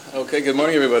Okay, good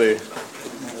morning, everybody.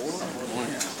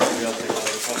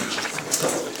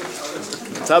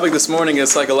 The topic this morning is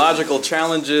psychological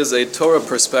challenges, a Torah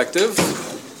perspective.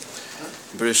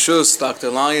 Brishus, Dr.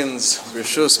 Lyons,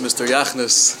 Brishus, Mr.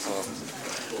 Yachnis,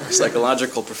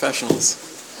 psychological professionals.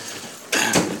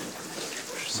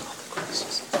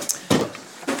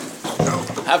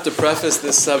 I have to preface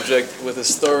this subject with a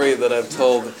story that I've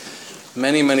told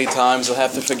many, many times. You'll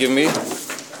have to forgive me.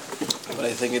 But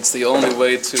I think it's the only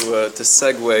way to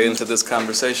segue into this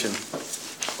conversation.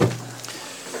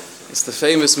 It's the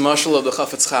famous mashal of the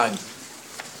Chafetz Chaim.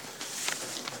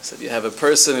 So you have a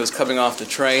person who's coming off the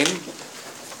train,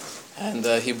 and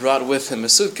he brought with him a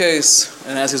suitcase,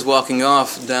 and as he's walking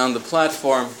off down the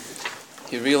platform,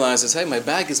 he realizes, hey, my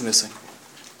bag is missing.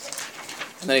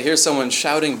 And then he hears someone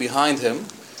shouting behind him,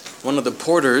 one of the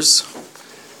porters,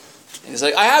 and he's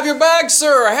like, I have your bag,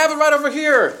 sir, I have it right over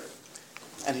here.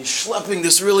 And he's schlepping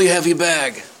this really heavy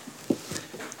bag.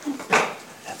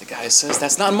 And the guy says,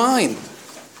 that's not mine.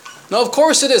 No, of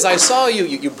course it is. I saw you.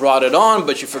 You brought it on,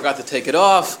 but you forgot to take it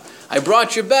off. I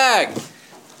brought your bag.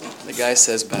 And the guy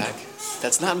says back,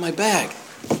 that's not my bag.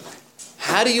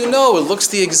 How do you know? It looks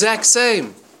the exact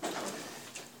same.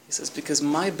 He says, because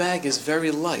my bag is very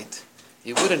light.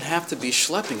 You wouldn't have to be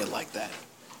schlepping it like that.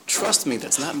 Trust me,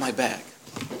 that's not my bag.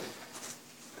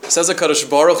 Says HaKadosh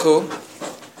Baruch Hu,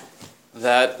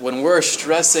 that when we're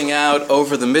stressing out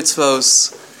over the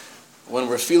mitzvos, when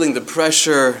we're feeling the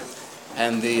pressure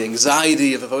and the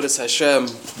anxiety of Avodas Hashem,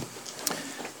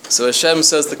 so Hashem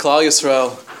says to Klal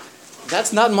Yisrael,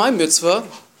 that's not my mitzvah,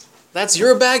 that's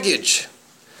your baggage.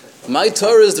 My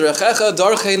Torah is D'rechecha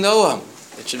Darchei Noam.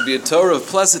 It should be a Torah of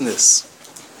pleasantness.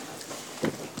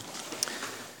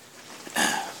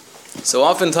 So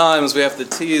oftentimes we have to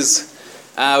tease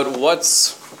out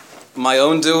what's my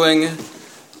own doing,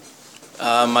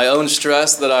 my own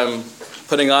stress that I'm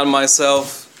putting on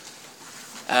myself,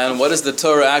 and what is the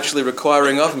Torah actually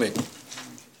requiring of me?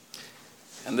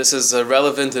 And this is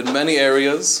relevant in many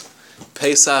areas.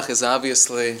 Pesach is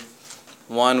obviously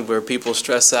one where people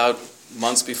stress out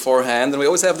months beforehand, and we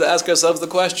always have to ask ourselves the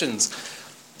questions.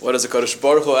 What is the Kodesh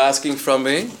Baruch Hu asking from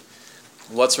me?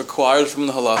 What's required from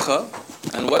the halacha?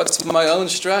 And what's my own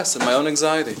stress and my own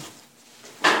anxiety?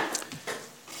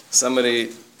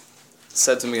 Somebody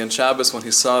said to me on Shabbos when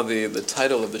he saw the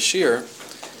title of the shir,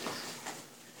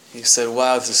 he said,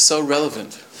 wow, this is so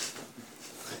relevant.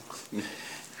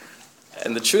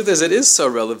 And the truth is, it is so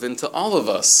relevant to all of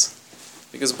us.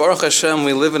 Because Baruch Hashem,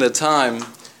 we live in a time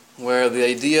where the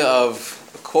idea of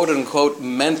quote-unquote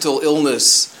mental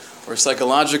illness or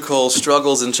psychological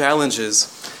struggles and challenges,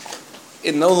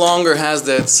 it no longer has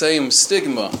that same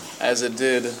stigma as it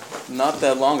did not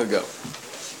that long ago.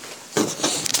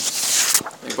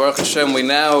 Baruch Hashem, we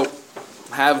now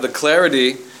have the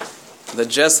clarity that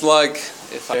just like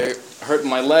if I hurt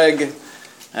my leg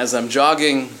as I'm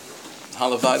jogging,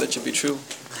 halavai, that should be true.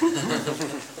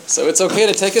 So it's okay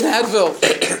to take an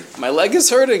Advil. My leg is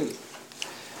hurting.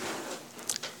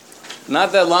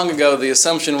 Not that long ago, the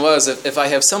assumption was if I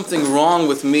have something wrong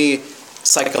with me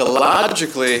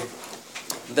psychologically,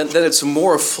 then it's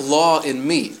more a flaw in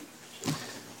me.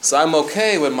 So I'm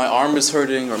okay when my arm is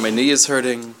hurting or my knee is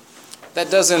hurting. That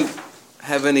doesn't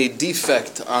have any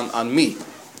defect on me.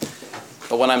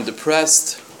 But when I'm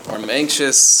depressed, or I'm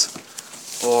anxious,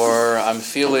 or I'm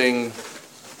feeling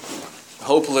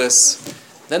hopeless,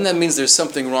 then that means there's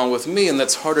something wrong with me, and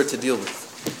that's harder to deal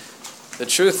with. The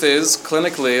truth is,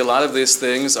 clinically, a lot of these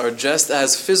things are just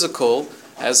as physical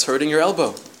as hurting your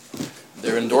elbow.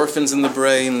 There are endorphins in the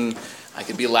brain. I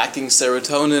could be lacking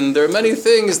serotonin. There are many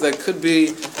things that could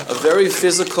be a very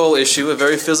physical issue, a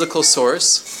very physical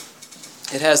source.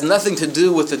 It has nothing to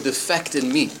do with the defect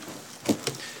in me.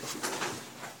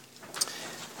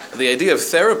 The idea of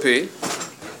therapy,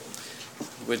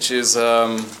 which is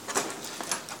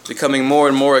becoming more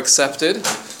and more accepted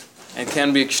and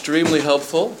can be extremely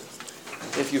helpful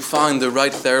if you find the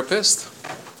right therapist.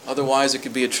 Otherwise, it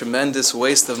could be a tremendous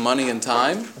waste of money and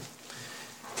time.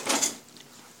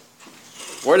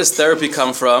 Where does therapy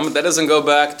come from? That doesn't go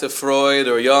back to Freud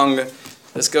or Jung.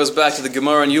 This goes back to the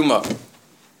Gemara and Yuma.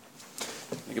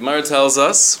 The Gemara tells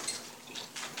us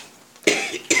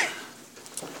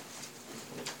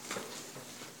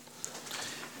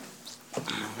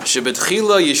if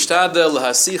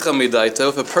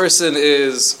a person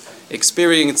is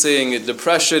experiencing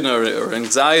depression or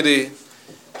anxiety,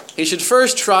 he should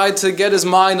first try to get his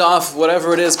mind off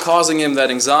whatever it is causing him that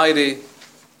anxiety.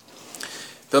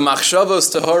 The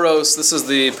machshavos tehoros, this is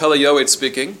the Pele Yoed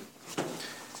speaking.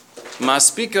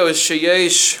 Maspiko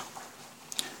sheyesh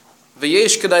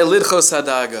v'yesh kedai lidchos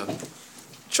hadaga.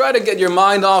 try to get your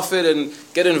mind off it and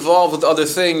get involved with other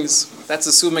things. That's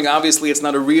assuming, obviously, it's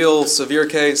not a real severe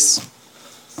case.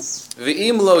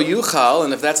 V'im lo yuchal,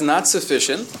 and if that's not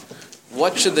sufficient,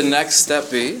 what should the next step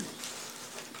be?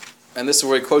 And this is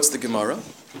where he quotes the Gemara.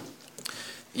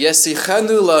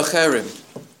 Yesichanu lacherim.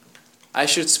 I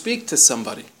should speak to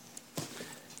somebody.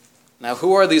 Now,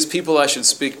 who are these people I should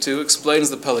speak to? Explains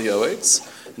the Pele Yoetz.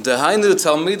 Dehainu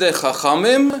talmidei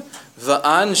chachamim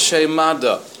v'anshei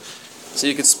mada. So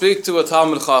you could speak to a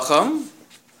Talmud Chacham,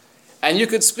 and you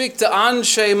could speak to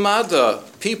Anshei Mada,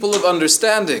 people of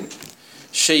understanding.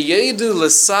 Sheyedu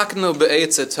l'saknu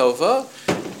be'etzeh tova,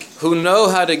 who know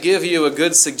how to give you a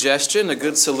good suggestion, a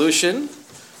good solution.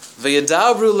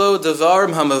 V'yadabru lo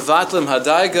devarim hamavatlim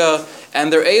hadaiga,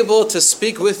 and they're able to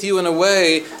speak with you in a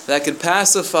way that could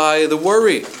pacify the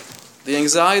worry, the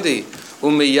anxiety.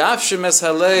 Umiyavshem es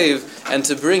halev, and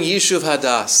to bring yishuv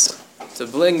hadas,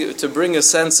 to bring a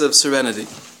sense of serenity.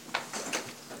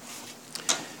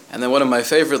 And then one of my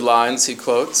favorite lines he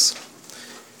quotes.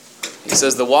 He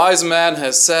says, the wise man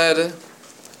has said,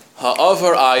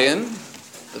 ha'avar ayin,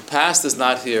 the past is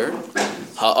not here.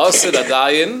 Ha'asid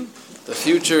adayin, the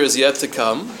future is yet to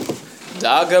come.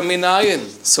 Daga minayin,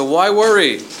 so why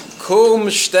worry? Kum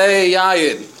shtei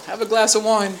yayin, have a glass of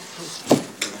wine.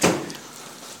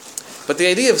 But the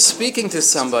idea of speaking to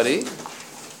somebody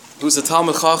who's a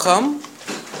Talmud Chacham,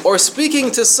 or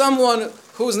speaking to someone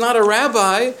who's not a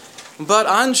rabbi, but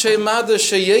Anshei Mada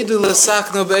sheyedu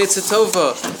l'saknu be'etzeh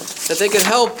tova, that they can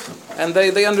help, and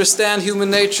they understand human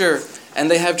nature,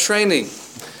 and they have training.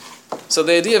 So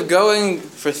the idea of going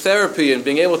for therapy and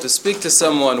being able to speak to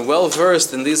someone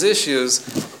well-versed in these issues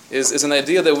is an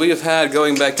idea that we have had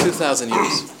going back 2,000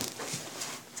 years.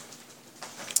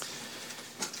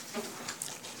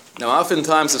 Now,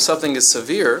 oftentimes, if something is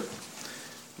severe,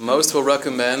 most will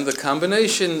recommend the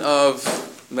combination of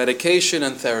medication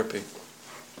and therapy.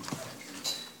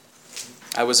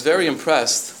 I was very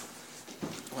impressed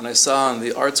when I saw in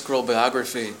the Art Scroll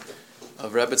biography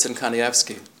of Rebbetzin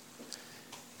Kanievsky.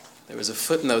 There was a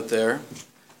footnote there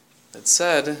that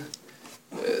said,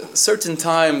 certain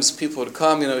times people would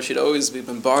come, she'd always be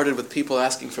bombarded with people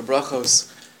asking for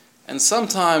brachos, and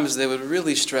sometimes they would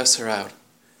really stress her out.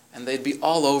 And they'd be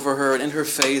all over her and in her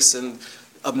face and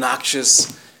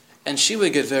obnoxious, and she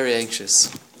would get very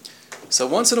anxious. So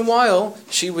once in a while,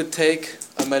 she would take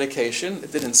a medication.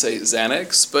 It didn't say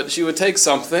Xanax, but she would take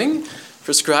something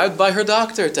prescribed by her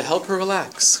doctor to help her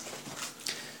relax.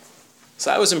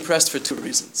 So I was impressed for two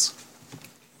reasons.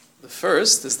 The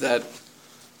first is that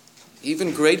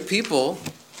even great people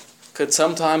could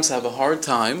sometimes have a hard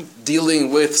time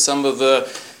dealing with some of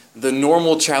the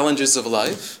normal challenges of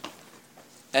life,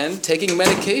 and taking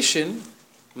medication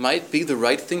might be the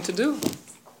right thing to do.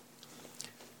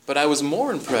 But I was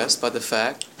more impressed by the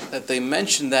fact that they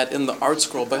mentioned that in the Art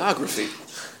Scroll biography.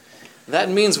 That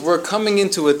means we're coming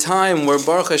into a time where,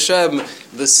 Baruch Hashem,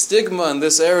 the stigma in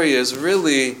this area is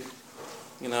really,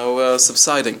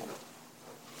 subsiding.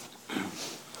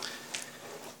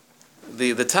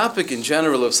 The topic in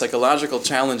general of psychological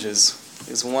challenges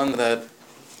is one that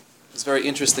is very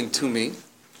interesting to me.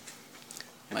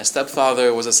 My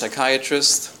stepfather was a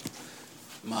psychiatrist.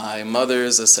 My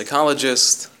mother's a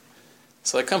psychologist.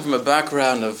 So I come from a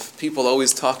background of people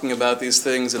always talking about these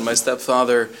things, and my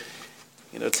stepfather,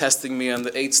 testing me on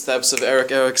the 8 steps of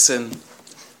Erik Erikson,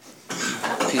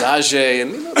 Piaget,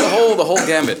 and the whole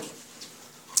gamut.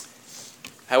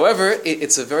 However,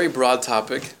 it's a very broad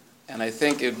topic, and I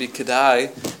think it would be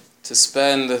kedai to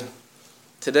spend.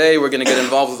 Today we're going to get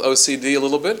involved with OCD a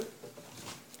little bit,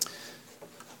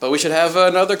 but we should have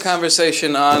another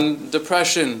conversation on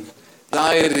depression,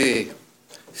 anxiety,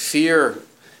 fear.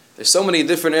 There's so many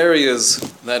different areas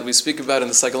that we speak about in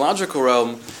the psychological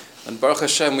realm, and Baruch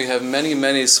Hashem, we have many,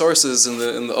 many sources in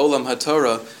the Olam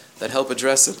HaTorah that help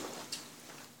address it.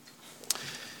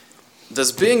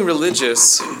 Does being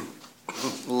religious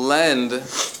lend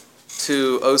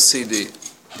to OCD?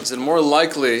 Is it more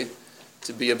likely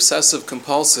to be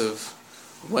obsessive-compulsive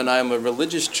when I'm a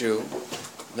religious Jew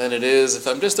than it is if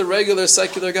I'm just a regular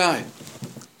secular guy?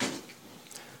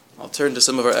 I'll turn to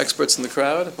some of our experts in the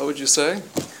crowd. What would you say?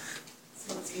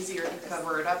 So it's easier to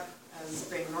cover it up as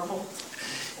being normal.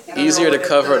 Easier to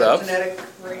cover it up? Genetic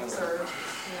rings are,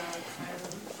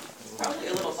 probably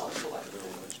a little helpful.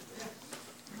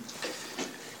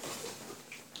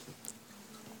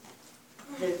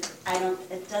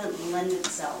 It doesn't lend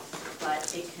itself,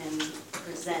 but it can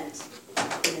present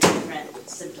in a different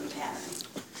symptom pattern.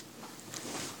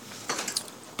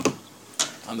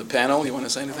 On the panel, you want to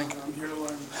say anything? I'm here to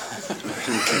learn.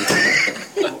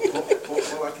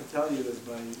 All I can tell you is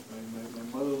my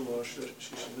mother-in-law, she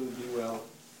should really be well.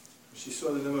 She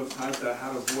saw the number of times that I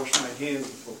had to wash my hands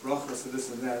for brachas and this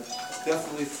and that.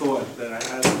 Definitely thought that I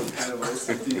had some kind of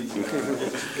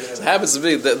OCD. It happens to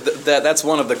be that's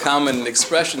one of the common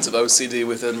expressions of OCD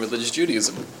within religious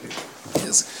Judaism,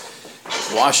 is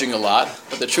washing a lot.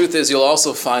 But the truth is, you'll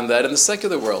also find that in the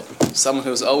secular world. Someone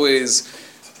who's always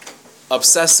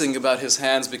obsessing about his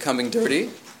hands becoming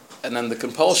dirty, and then the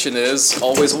compulsion is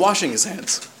always washing his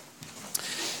hands.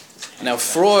 Now,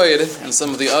 Freud and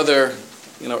some of the other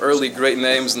early great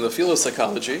names in the field of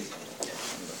psychology,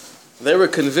 they were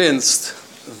convinced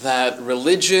that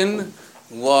religion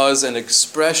was an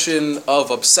expression of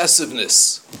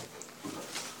obsessiveness.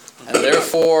 And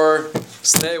therefore,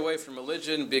 stay away from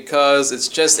religion because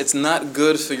it's not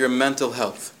good for your mental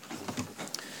health.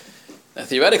 Now,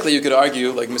 theoretically, you could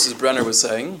argue, like Mrs. Brenner was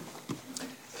saying,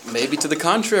 maybe to the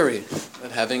contrary,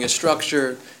 that having a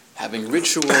structure, having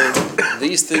ritual,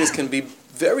 these things can be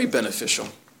very beneficial.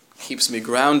 Keeps me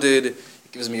grounded, it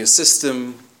gives me a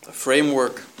system, a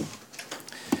framework.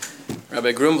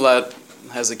 Rabbi Grumblat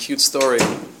has a cute story.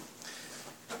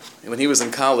 When he was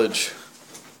in college,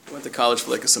 he went to college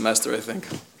for like a semester, I think.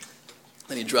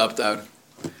 Then he dropped out.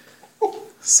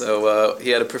 So he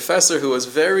had a professor who was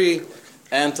very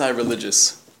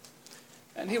anti-religious.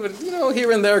 And he would,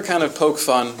 here and there kind of poke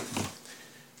fun.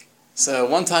 So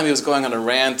one time he was going on a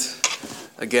rant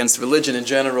against religion in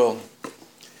general,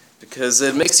 because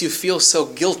it makes you feel so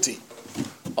guilty.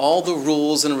 All the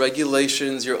rules and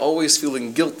regulations, you're always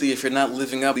feeling guilty if you're not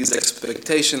living up to these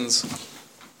expectations.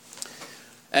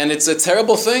 And it's a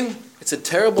terrible thing. It's a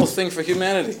terrible thing for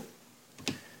humanity.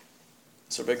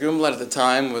 So Rabbi Grumblat at the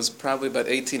time was probably about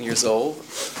 18 years old.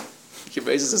 He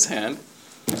raises his hand.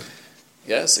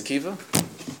 Yes, Akiva?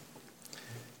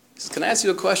 He says, can I ask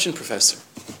you a question, Professor?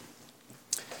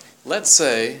 Let's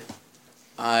say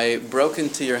I broke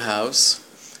into your house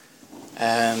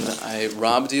and I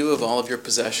robbed you of all of your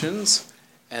possessions,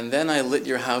 and then I lit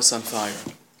your house on fire.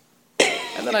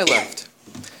 And then I left.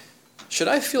 Should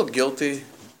I feel guilty?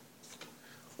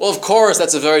 Well, of course,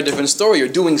 that's a very different story. You're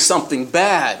doing something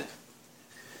bad.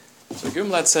 So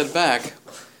Grumblat said back,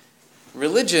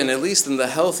 religion, at least in the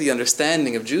healthy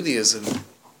understanding of Judaism,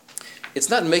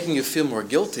 it's not making you feel more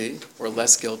guilty or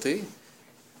less guilty.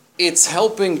 It's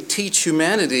helping teach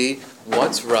humanity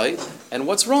what's right and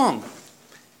what's wrong.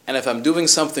 And if I'm doing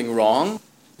something wrong,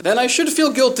 then I should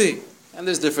feel guilty. And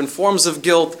there's different forms of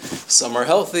guilt. Some are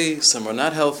healthy, some are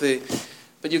not healthy.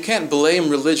 But you can't blame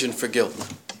religion for guilt.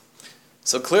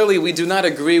 So clearly we do not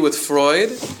agree with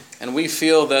Freud, and we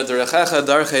feel that the Rechacha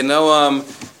Darchei Noam,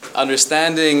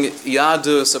 understanding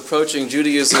Yadus, approaching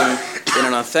Judaism in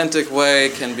an authentic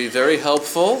way, can be very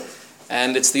helpful,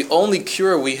 and it's the only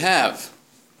cure we have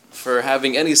for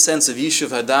having any sense of Yishuv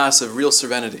Hadas, of real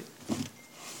serenity.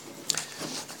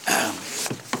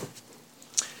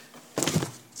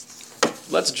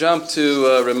 Let's jump to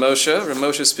Ramosha.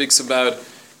 Ramosha speaks about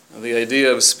the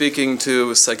idea of speaking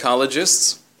to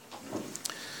psychologists.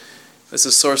 This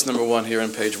is source number 1 here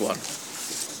on page 1.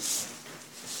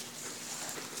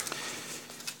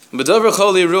 B'dover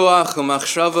choli ruach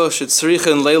u'machshava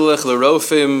shetzrichen leilech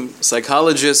l'rofim,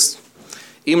 psychologists,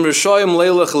 im rishoyim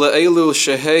leilech le'elu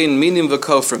shehein minim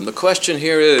v'kofrim. The question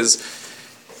here is,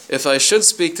 if I should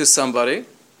speak to somebody,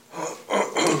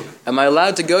 am I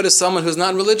allowed to go to someone who's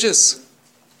not religious?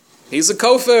 He's a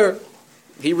kofir.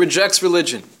 He rejects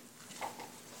religion.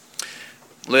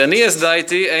 Le'anias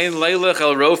daiti ein leilech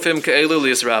el rofim ke'elu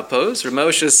li'israpos.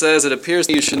 Ramosha says it appears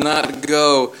you should not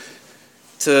go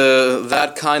to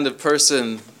that kind of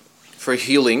person for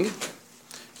healing.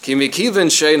 Ki mikiven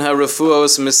shein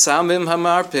harafuos misamim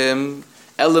hamarpim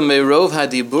ela meirov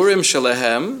hadiburim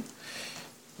shelehem.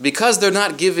 Because they're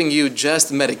not giving you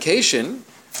just medication,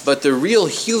 but the real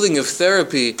healing of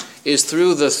therapy is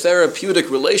through the therapeutic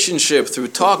relationship, through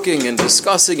talking and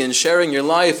discussing and sharing your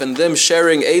life and them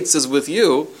sharing eitzes with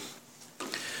you,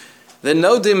 then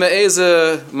nodim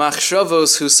me'eze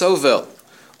machshavos hu sovel.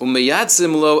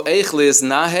 Umeyatzim lo eichlis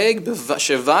naheg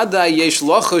shevada yesh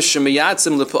lochos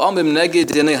shemeyatzim lepoamim neged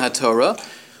dinei haTorah.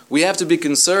 We have to be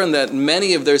concerned that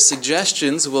many of their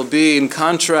suggestions will be in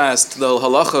contrast to the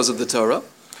halachos of the Torah.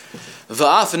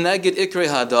 Va'af neged ikrei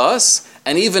hadas,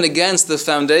 and even against the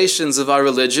foundations of our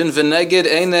religion, v'neged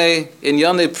eine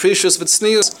inyane precious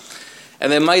v'tznius,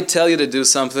 and they might tell you to do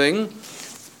something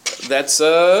that's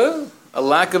a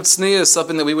lack of tznius,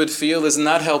 something that we would feel is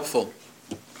not helpful.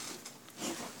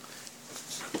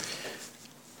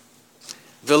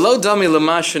 V'lo dami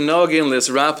l'ma shenogin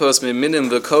l'israpos miminim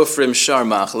v'kofrim shar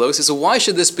machlos. So why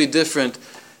should this be different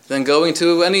than going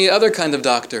to any other kind of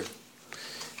doctor?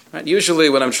 Right? Usually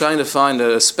when I'm trying to find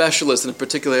a specialist in a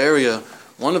particular area,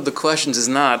 one of the questions is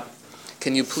not,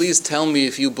 can you please tell me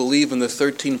if you believe in the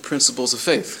 13 principles of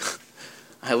faith?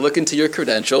 I look into your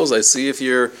credentials, I see if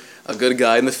you're a good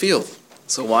guy in the field.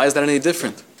 So why is that any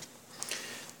different?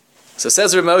 So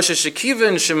says Rav Moshe,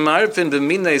 Shekiven shemarpin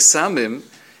b'minei samim,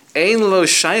 ein lo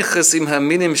shaychas im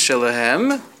haminim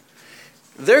shelahem.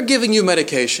 They're giving you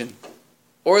medication,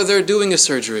 or they're doing a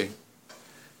surgery.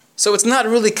 So it's not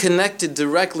really connected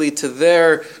directly to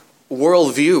their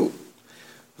worldview.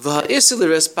 V'ha'isi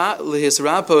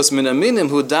l'hisrapos min haminim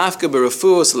hu dafka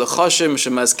b'refuos l'choshem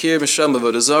shemazkir misham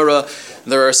avodah zarah.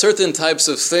 There are certain types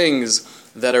of things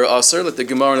that are asr, that the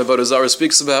Gemara in Avodah Zarah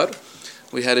speaks about.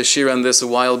 We had a shir on this a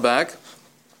while back.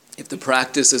 If the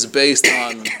practice is based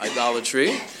on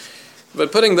idolatry.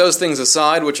 But putting those things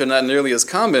aside, which are not nearly as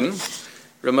common,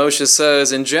 Rav Moshe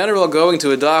says, in general, going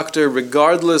to a doctor,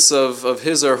 regardless of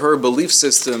his or her belief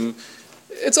system,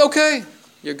 it's okay.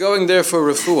 You're going there for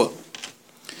refuah.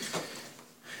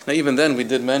 Now, even then, we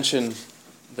did mention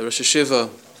the Rosh Hashiva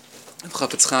of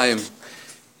Chafetz Chaim.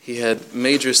 He had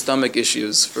major stomach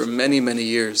issues for many, many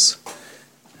years.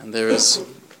 And there was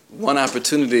one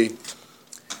opportunity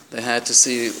they had to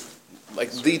see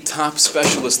like the top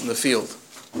specialist in the field.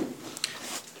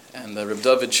 And Reb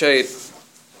David Chait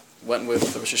went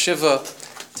with the Rosh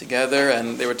Hashiva together,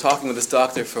 and they were talking with this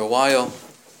doctor for a while.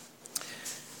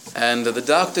 And the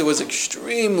doctor was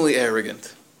extremely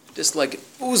arrogant, just like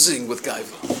oozing with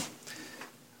gaiva.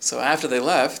 So after they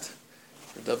left,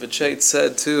 Reb David Chait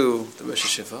said to the Rosh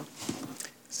Hashiva,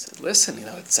 he said, listen,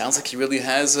 it sounds like he really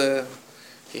has a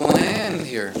plan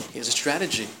here. He has a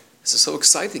strategy. This is so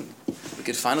exciting. We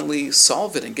could finally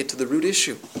solve it and get to the root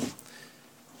issue.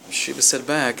 Shiva said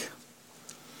back,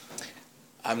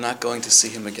 I'm not going to see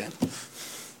him again.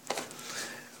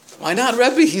 Why not,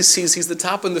 Rebbe? He's the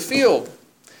top in the field.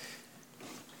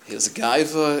 His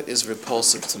gaiva is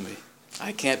repulsive to me.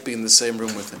 I can't be in the same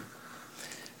room with him.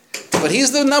 But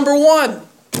he's the number one.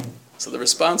 So the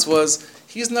response was,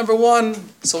 he's number one,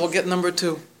 so we'll get number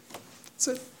two. That's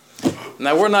it.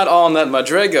 Now, we're not all in that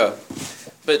madrega,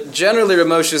 but generally Rav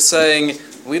Moshe is saying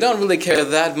we don't really care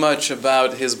that much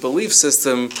about his belief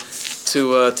system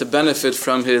to benefit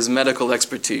from his medical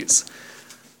expertise.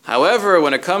 However,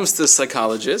 when it comes to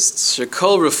psychologists,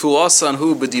 shekol refuasan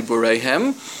hu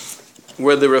b'dibureihem,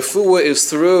 where the refuah is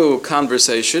through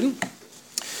conversation,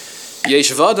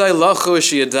 yesh vaday lachu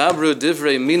sheyadabru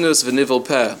divrei minus v'nivel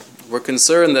peh. We're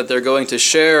concerned that they're going to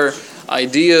share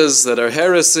ideas that are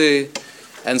heresy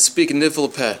and speak nivel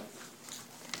peh,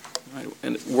 right?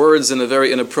 And words in a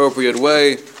very inappropriate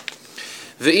way.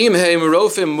 Ve'im heim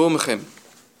rofim mumchim.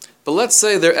 But let's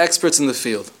say they're experts in the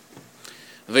field.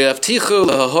 Ve'avtichu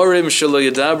lahahorim shelo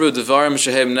yadabru devarim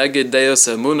shehem neged deos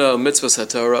emuna mitzvos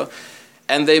haTorah,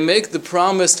 and they make the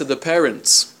promise to the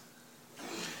parents.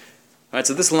 Right,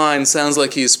 so this line sounds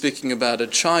like he's speaking about a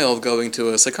child going to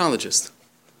a psychologist.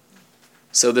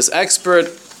 So this expert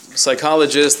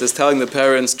psychologist is telling the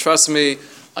parents, trust me,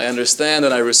 I understand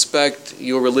and I respect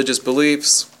your religious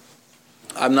beliefs.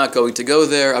 I'm not going to go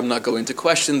there. I'm not going to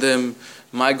question them.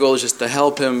 My goal is just to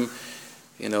help him,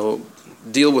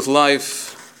 deal with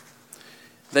life.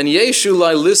 Then Yeshu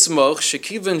lai lismoch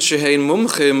shekiven shehein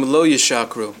mumchim lo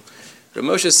yishakru. Rav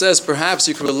Moshe says perhaps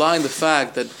you can rely on the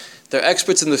fact that they're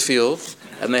experts in the field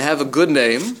and they have a good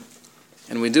name.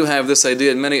 And we do have this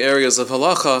idea in many areas of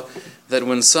halacha that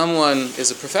when someone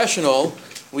is a professional,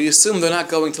 we assume they're not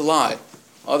going to lie.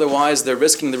 Otherwise, they're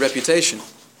risking the reputation.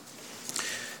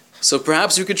 So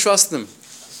perhaps you could trust them.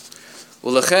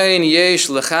 Ulechein yesh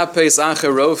lechapes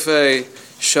acher rofe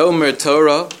shomer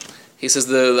Torah. He says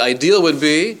the ideal would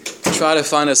be to try to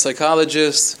find a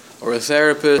psychologist or a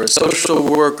therapist or a social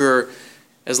worker.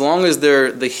 As long as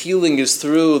the healing is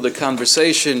through the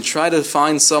conversation, try to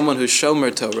find someone who's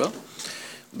shomer Torah.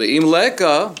 Be'im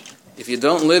leka, if you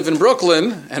don't live in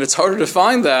Brooklyn, and it's harder to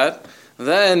find that,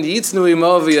 then Yitznu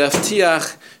imo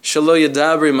v'yaftiach shelo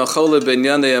yadabri machole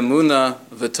benyane amuna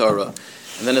v'Torah.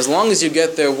 And then as long as you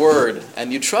get their word,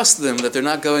 and you trust them that they're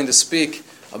not going to speak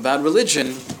about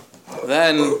religion,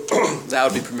 then that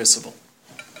would be permissible.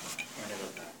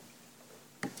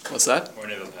 What's that? Or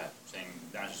nivel peh, saying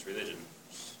not just religion.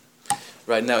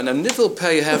 Right, now nivel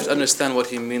peh, you have to understand what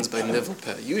he means by nivel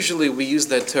peh. Usually we use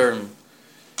that term.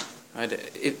 Right?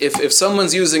 If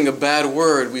someone's using a bad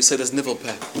word, we say that's nivel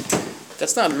peh.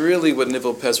 That's not really what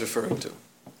nivel peh is referring to.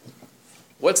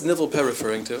 What's nivel peh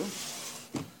referring to?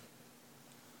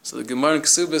 So the Gemara in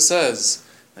Ksuba says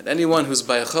that anyone who's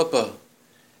by a chuppah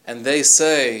and they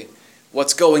say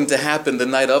what's going to happen the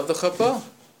night of the chuppah,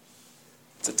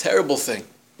 it's a terrible thing.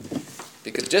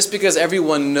 Because just because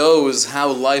everyone knows how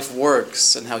life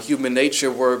works and how human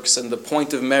nature works and the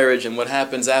point of marriage and what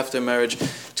happens after marriage,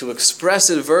 to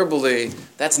express it verbally,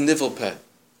 that's nivelpeh.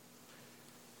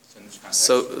 So in this context,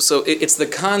 So it's the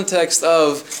context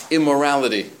of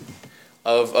immorality,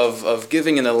 of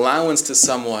giving an allowance to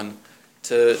someone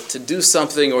to do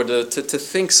something or to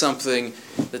think something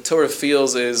the Torah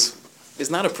feels is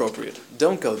not appropriate.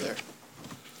 Don't go there.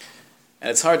 And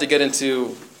it's hard to get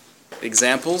into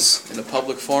examples in a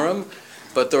public forum,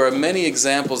 but there are many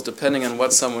examples, depending on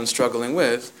what someone's struggling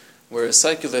with, where a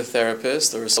secular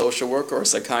therapist or a social worker or a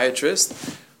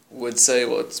psychiatrist would say,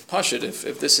 well, it's pashut,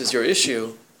 if this is your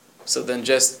issue, so then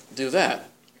just do that.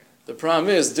 The problem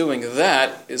is, doing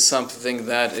that is something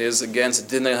that is against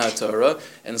Dinei HaTorah,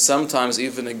 and sometimes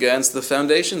even against the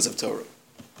foundations of Torah.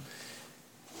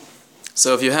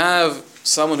 So if you have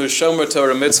someone who's Shomer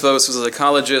Torah mitzvos, who's a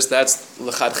psychologist, that's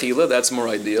l'chadchila, that's more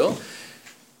ideal.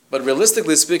 But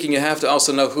realistically speaking, you have to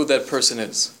also know who that person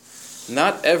is.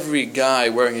 Not every guy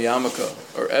wearing a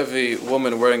yarmulke or every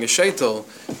woman wearing a sheitel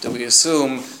do we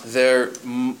assume they're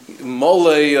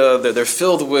they're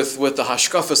filled with the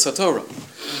hashkafas haTorah.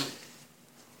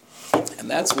 And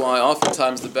that's why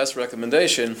oftentimes the best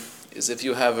recommendation is if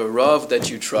you have a rav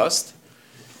that you trust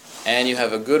and you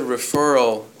have a good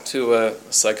referral to a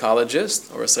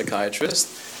psychologist or a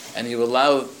psychiatrist, and you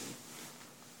allow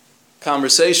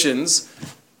conversations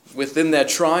within that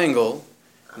triangle,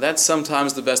 that's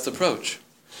sometimes the best approach.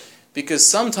 Because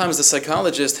sometimes the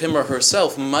psychologist, him or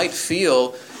herself, might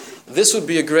feel this would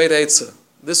be a great eitzah,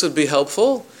 this would be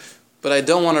helpful, but I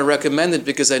don't want to recommend it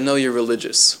because I know you're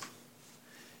religious.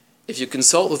 If you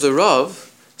consult with the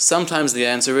Rav, sometimes the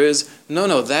answer is,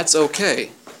 no, that's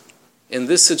okay. In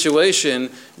this situation,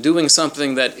 doing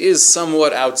something that is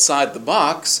somewhat outside the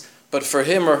box, but for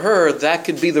him or her, that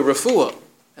could be the refuah,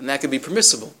 and that could be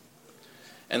permissible.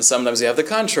 And sometimes you have the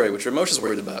contrary, which Ramosh is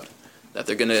worried about, that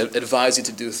they're going to advise you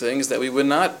to do things that we would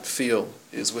not feel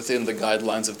is within the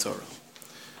guidelines of Torah.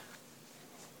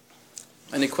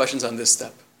 Any questions on this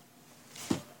step?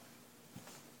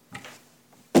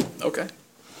 Okay.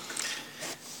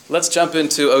 Let's jump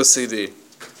into OCD.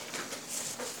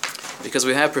 Because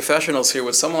we have professionals here,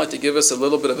 would someone like to give us a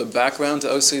little bit of a background to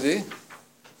OCD?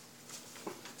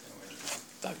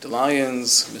 Dr.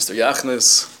 Lyons, Mr.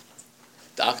 Yachnis,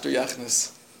 Dr.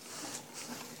 Yachnis.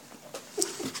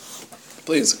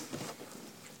 Please.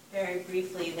 Very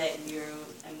briefly, there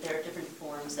are different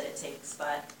forms that it takes,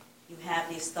 but you have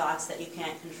these thoughts that you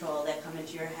can't control that come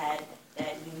into your head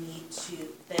that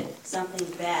that something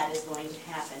bad is going to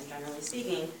happen, generally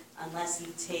speaking, unless you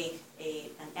take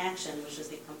an action, which is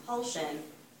the compulsion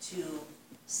to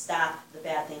stop the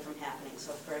bad thing from happening.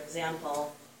 So, for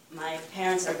example, my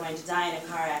parents are going to die in a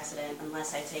car accident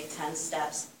unless I take 10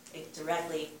 steps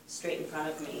directly straight in front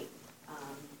of me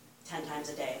 10 times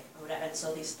a day, or whatever. And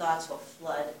so these thoughts will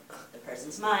flood the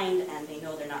person's mind, and they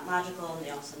know they're not logical, and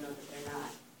they also know that they're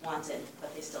not wanted,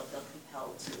 but they still feel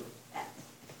compelled to act.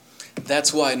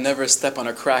 That's why I never step on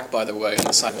a crack, by the way, on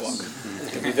the sidewalk.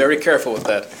 You can be very careful with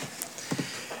that.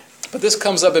 But this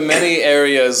comes up in many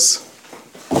areas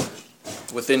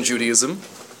within Judaism.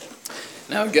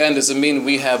 Now again, does it mean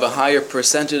we have a higher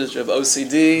percentage of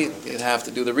OCD? You'd have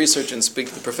to do the research and speak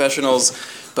to the professionals.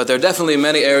 But there are definitely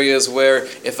many areas where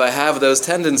if I have those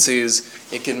tendencies,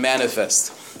 it can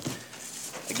manifest.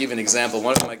 I'll give you an example.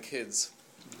 One of my kids,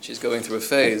 she's going through a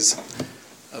phase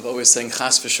of always saying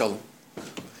chas v'sholom.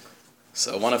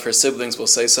 So one of her siblings will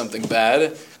say something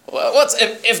bad. Well,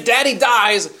 if daddy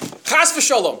dies, chas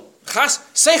v'sholom.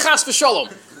 Say chas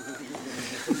v'sholom.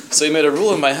 So he made a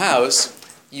rule in my house,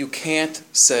 you can't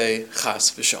say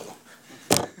chas v'sholom.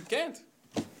 You can't.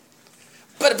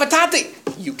 But Tati,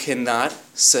 you cannot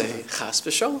say chas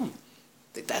v'sholom.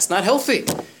 That's not healthy.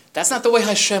 That's not the way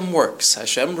Hashem works.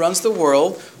 Hashem runs the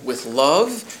world with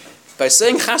love. By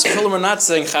saying chas v'sholom or not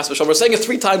saying chas v'sholom, or saying it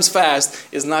 3 times fast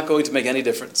is not going to make any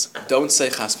difference. Don't say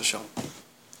chas v'sholom.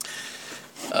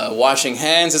 Washing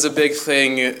hands is a big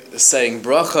thing. Saying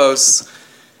brachos.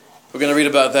 We're going to read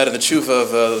about that in the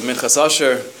tshuva of Minchas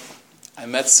Asher. I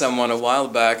met someone a while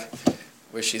back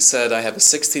where she said, I have a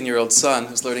 16-year-old son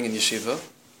who's learning in yeshiva.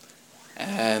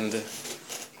 And,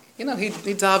 he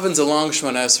davens along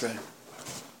Shemona Esrei.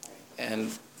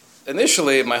 And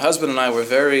initially, my husband and I were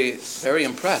very, very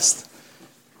impressed.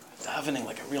 Davening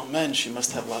like a real man, she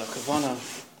must have a lot of kavanah.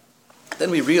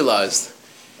 Then we realized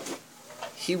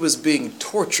he was being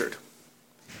tortured.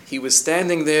 He was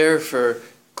standing there for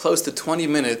close to 20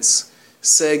 minutes,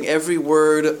 saying every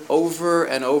word over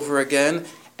and over again,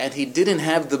 and he didn't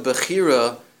have the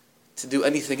bechira to do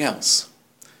anything else.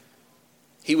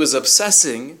 He was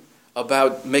obsessing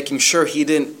about making sure he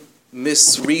didn't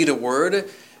misread a word,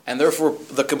 and therefore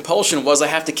the compulsion was, I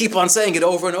have to keep on saying it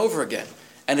over and over again.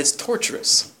 And it's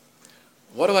torturous.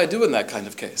 What do I do in that kind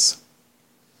of case?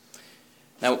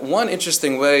 Now, one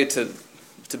interesting way to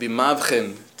be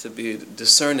mavchin, to be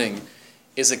discerning,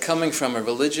 is it coming from a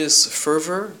religious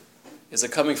fervor? Is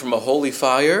it coming from a holy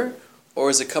fire? Or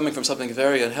is it coming from something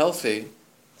very unhealthy?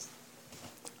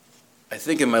 I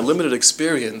think in my limited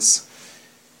experience,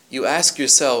 you ask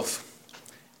yourself,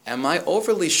 am I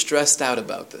overly stressed out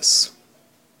about this?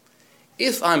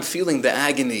 If I'm feeling the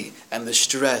agony and the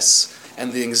stress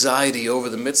and the anxiety over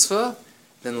the mitzvah,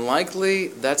 then likely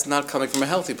that's not coming from a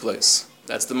healthy place.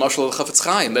 That's the mashal of Chafetz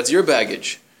Chaim. That's your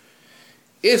baggage.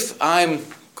 If I'm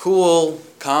cool,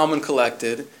 calm, and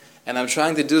collected, and I'm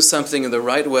trying to do something in the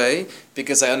right way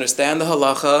because I understand the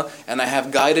halacha and I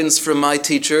have guidance from my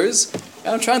teachers,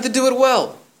 and I'm trying to do it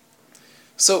well.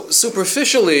 So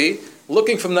superficially,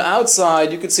 looking from the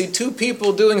outside, you could see two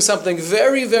people doing something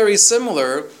very, very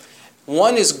similar.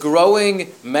 One is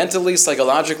growing mentally,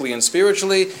 psychologically, and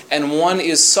spiritually, and one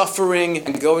is suffering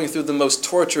and going through the most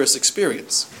torturous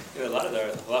experience. Yeah, a lot of the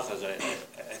halachas, I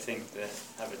think, that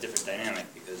have a different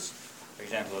dynamic because, for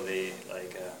example,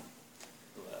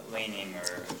 laning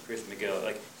or Chris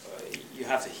McGill, you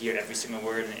have to hear every single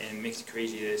word, and it makes it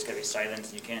crazy. There's got to be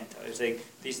silence, and you can't. It's like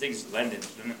these things lend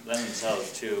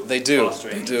themselves to They do,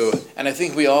 fostering. they do. And I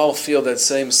think we all feel that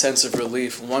same sense of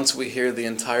relief once we hear the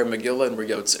entire Megillah and we're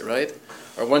Yotze, right?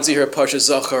 Or once you hear Parsha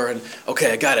Zachar and,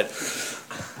 okay, I got it.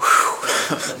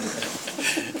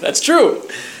 That's true.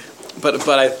 But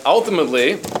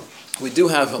ultimately, we do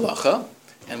have halacha,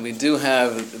 and we do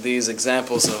have these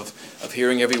examples of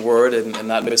hearing every word and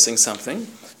not missing something.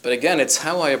 But again, it's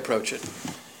how I approach it.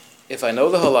 If I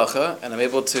know the halacha and I'm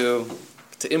able to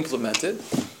implement it,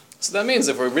 so that means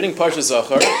if we're reading Parsha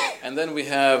Zachar and then we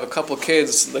have a couple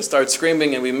kids that start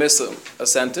screaming and we miss a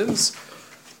sentence,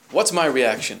 what's my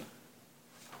reaction?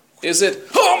 Is it,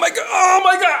 oh my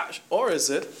gosh? Or is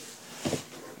it,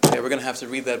 okay, we're going to have to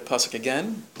read that pasuk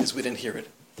again because we didn't hear it.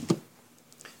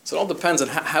 So it all depends on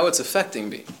how it's affecting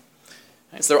me.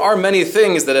 Right? So there are many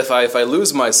things that if I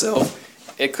lose myself,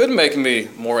 it could make me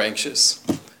more anxious.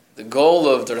 The goal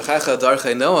of Derchecha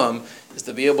Darchei Noam is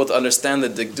to be able to understand the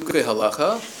Dikdukei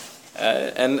Halacha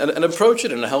and approach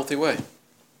it in a healthy way.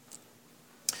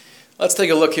 Let's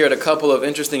take a look here at a couple of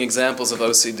interesting examples of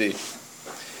OCD.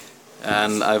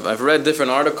 And I've read different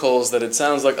articles that it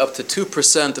sounds like up to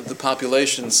 2% of the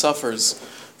population suffers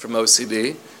from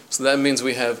OCD. So that means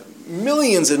we have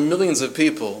millions and millions of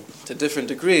people to different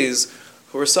degrees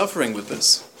who are suffering with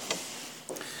this.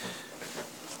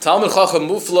 Talmid Chacham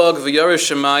Muflag v'Yeresh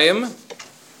Shemayim.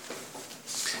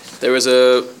 There was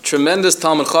a tremendous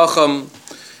Talmid Chacham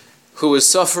who was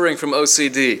suffering from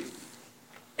OCD.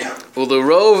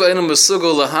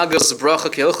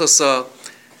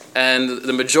 And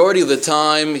the majority of the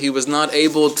time, he was not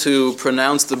able to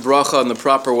pronounce the bracha in the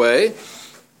proper way.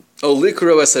 Or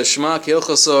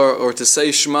to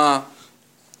say Shema.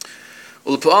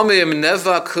 And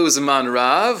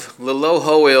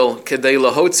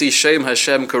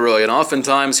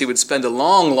oftentimes he would spend a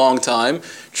long time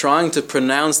trying to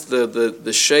pronounce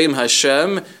the Shem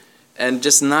Hashem and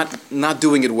just not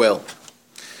doing it well.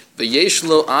 And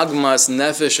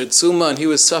he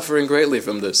was suffering greatly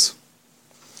from this.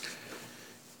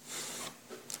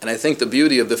 And I think the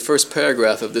beauty of the first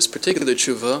paragraph of this particular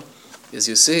tshuva is,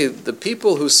 you see, the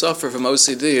people who suffer from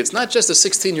OCD, it's not just a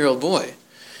 16-year-old boy.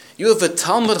 You have a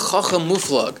Talmid Chacham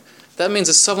Muflag. That means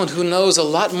it's someone who knows a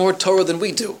lot more Torah than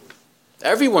we do.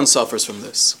 Everyone suffers from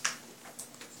this.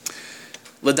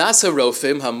 L'das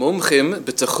harofim hamumchim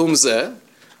b'tachum zeh,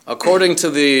 according to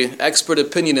the expert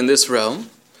opinion in this realm,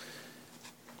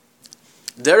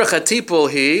 derech hatipul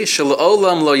hi shel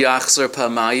olam lo yachzer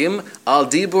pamayim al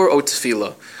dibur o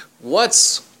tefillah.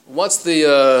 What's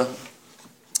the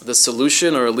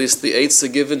solution, or at least the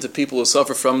eitzah given to people who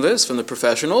suffer from this, from the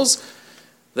professionals?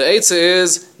 The eitzah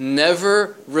is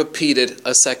never repeat it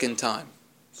a second time.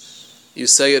 You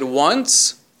say it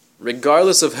once,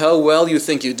 regardless of how well you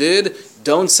think you did,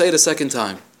 don't say it a second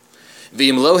time.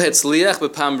 V'im lo hetzliach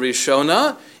b'pam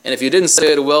rishona, and if you didn't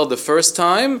say it well the first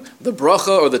time, the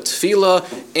bracha or the tefillah,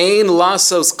 ein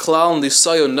lasos klal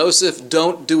nisayo nosif,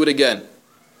 don't do it again.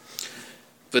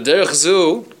 V'derech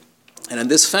zu, and in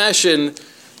this fashion,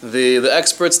 the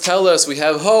experts tell us we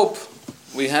have hope.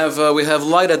 We have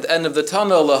light at the end of the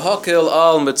tunnel, lahakil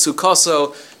al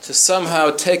mitzukaso, to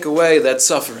somehow take away that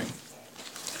suffering.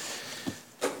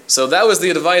 So that was the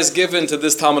advice given to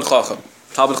this Talmid Chacham.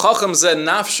 Talmid Chacham said,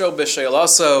 nafsho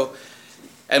b'she'elaso,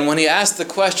 and when he asked the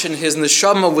question, his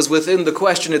neshama was within the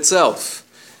question itself.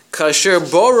 Kasher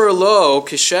borer lo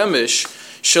kishemish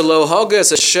shelo hagas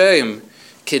Hashem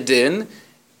kidin.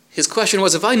 His question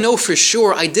was, if I know for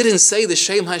sure I didn't say the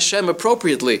Shem Hashem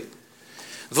appropriately,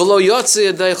 V'lo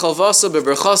yotze yadei chalvaso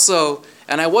beberchaso,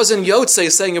 and I wasn't yotze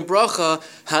saying a bracha,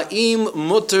 ha'im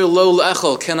muter lo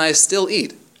le'echol, can I still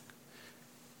eat?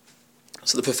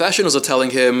 So the professionals are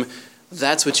telling him,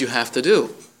 that's what you have to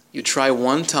do. You try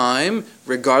one time,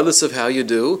 regardless of how you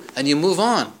do, and you move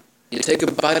on. You take a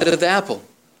bite of the apple.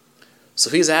 So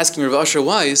he's asking Rav Asher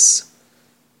Weiss,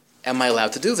 am I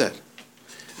allowed to do that?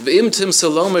 V'im tim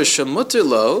salomer shemuter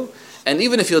lo, and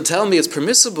even if you'll tell me it's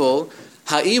permissible,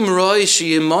 ha'im roi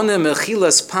sheyimone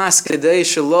mechilas pas kedei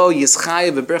shelo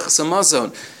yischai beberchas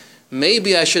hamazon.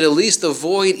 Maybe I should at least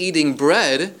avoid eating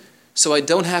bread so I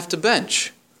don't have to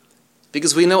bench.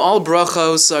 Because we know all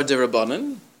brachos are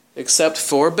derabanan, except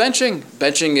for benching.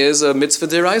 Benching is a mitzvah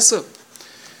deraisa.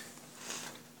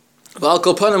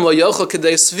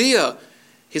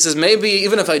 He says, maybe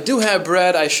even if I do have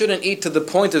bread, I shouldn't eat to the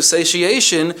point of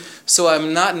satiation, so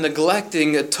I'm not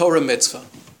neglecting a Torah mitzvah.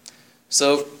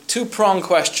 So, two-pronged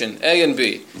question, A and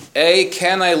B. A,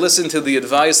 can I listen to the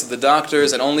advice of the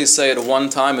doctors and only say it one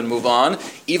time and move on,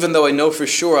 even though I know for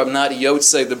sure I'm not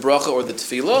yotzei the bracha or the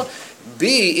tefillah?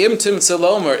 B, imtim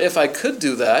tzalomer, if I could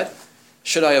do that,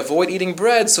 should I avoid eating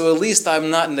bread so at least I'm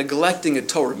not neglecting a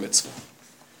Torah mitzvah?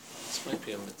 This might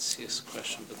be a mitzias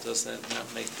question, but does that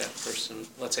not make that person,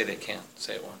 let's say they can't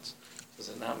say it once, does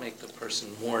it not make the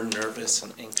person more nervous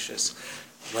and anxious?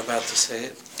 I'm about to say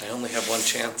it, I only have one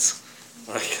chance.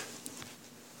 Like,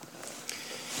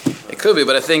 it could be,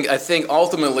 but I think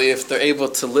ultimately if they're able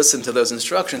to listen to those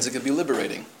instructions, it could be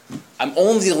liberating. I'm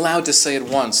only allowed to say it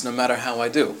once, no matter how I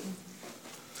do.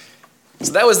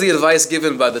 So that was the advice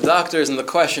given by the doctors, and the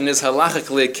question is,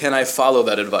 halachically, can I follow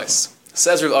that advice?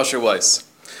 Says Rav Asher Weiss,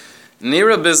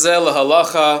 Nira bezel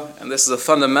halacha, and this is a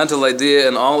fundamental idea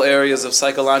in all areas of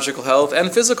psychological health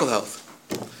and physical health.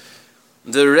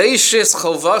 The reishis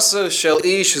chovaso shel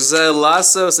ish ze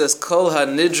lasos es kol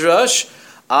hanidrash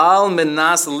al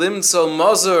minas limtzo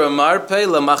mozor amarpe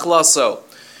lemachlaso.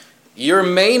 Your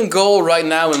main goal right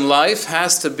now in life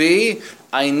has to be,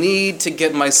 I need to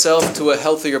get myself to a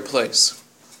healthier place.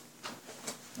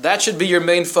 That should be your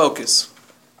main focus.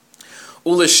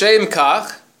 U'l'shem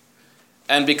kach,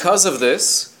 and because of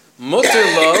this,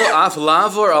 muter lo af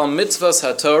lavor al mitzvahs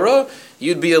haTorah,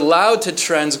 you'd be allowed to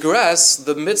transgress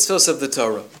the mitzvahs of the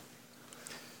Torah.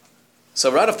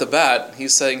 So right off the bat,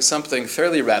 he's saying something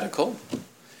fairly radical,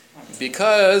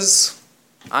 because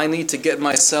I need to get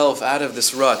myself out of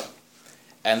this rut.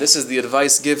 And this is the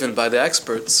advice given by the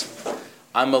experts.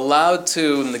 I'm allowed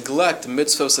to neglect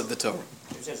mitzvahs of the Torah.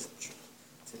 It's just to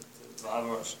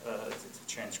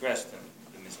transgress the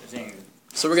mitzvah thing.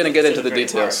 So we're going to get into the very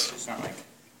details. harsh. It's not like...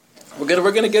 We're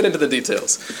going to get into the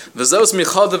details. V'zos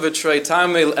michada v'trei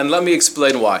tamil, and let me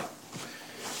explain why.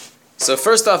 So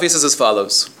first off, he says as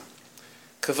follows.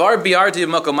 Kavar biardi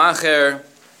makom acher,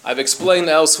 I've explained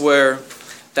elsewhere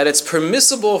that it's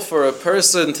permissible for a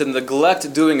person to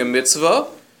neglect doing a mitzvah,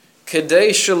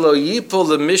 kedei shelo yipol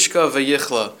lemishka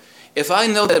v'yichla. If I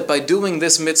know that by doing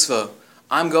this mitzvah,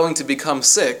 I'm going to become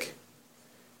sick,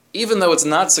 even though it's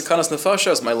not sekanas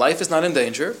nefashos, my life is not in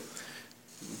danger.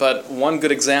 But one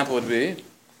good example would be,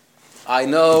 I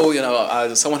know,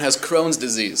 someone has Crohn's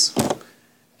disease,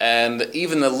 and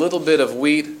even a little bit of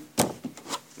wheat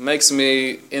makes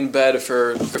me in bed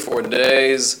for 4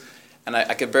 days, and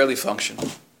I can barely function.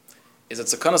 Is it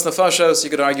sekanas nefashos? You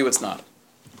could argue it's not.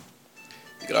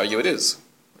 You could argue it is.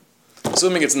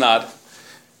 Assuming it's not,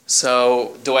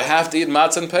 so do I have to eat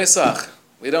matzah in Pesach?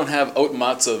 We don't have oat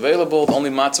matzah available. The only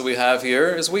matzah we have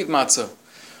here is wheat matzah.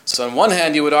 So on one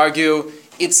hand, you would argue,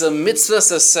 it's a mitzvah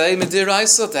saseh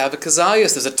midiraisa to have a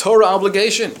kazayas. There's a Torah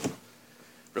obligation.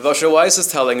 Rav Asher Weiss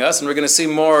is telling us, and we're going to see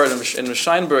more in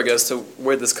Scheinberg as to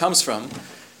where this comes from.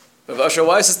 Rav Asher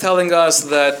Weiss is telling us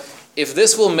that if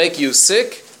this will make you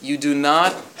sick, you do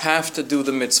not have to do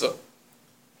the mitzvah.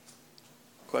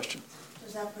 Question?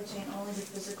 Does that pertain only to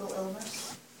physical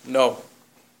illness? No.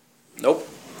 Nope.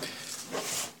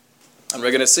 And we're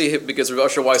going to see it because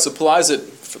Rav Asher Weiss applies it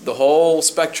for the whole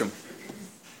spectrum.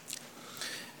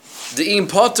 De'im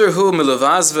poter hu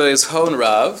milavazve is hon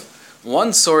rav.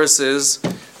 One source is,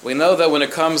 we know that when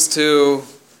it comes to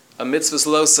a mitzvahs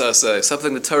lo saseh,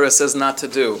 something the Torah says not to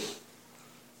do.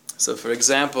 So for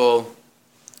example,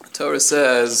 the Torah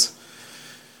says,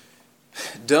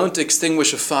 don't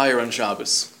extinguish a fire on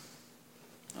Shabbos.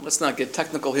 Now, let's not get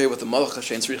technical here with the Malach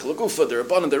Hashem, Tzrich L'Gufa, the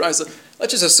Rabbanan, the Raisa.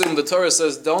 Let's just assume the Torah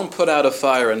says don't put out a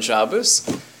fire on Shabbos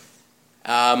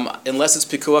unless it's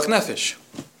Pikuach Nefesh.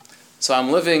 So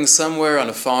I'm living somewhere on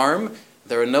a farm,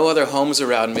 there are no other homes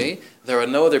around me, there are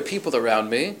no other people around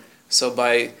me, so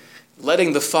by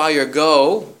letting the fire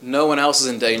go, no one else is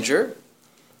in danger.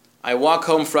 I walk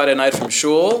home Friday night from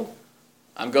shul,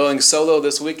 I'm going solo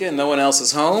this weekend, no one else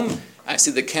is home. I see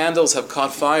the candles have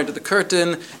caught fire to the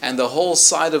curtain, and the whole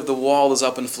side of the wall is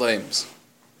up in flames.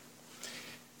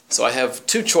 So I have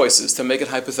two choices to make it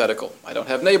hypothetical. I don't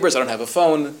have neighbors, I don't have a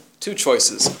phone. Two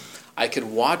choices. I could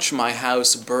watch my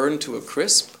house burn to a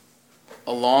crisp,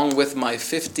 along with my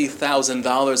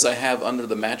 $50,000 I have under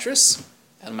the mattress,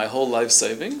 and my whole life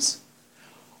savings.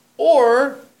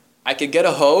 Or I could get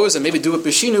a hose and maybe do a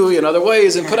pishinui in other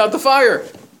ways and put out the fire.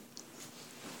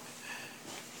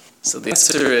 So the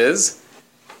answer is,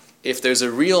 if there's a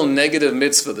real negative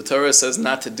mitzvah, the Torah says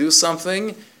not to do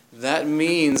something, that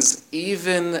means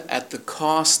even at the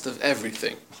cost of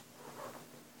everything.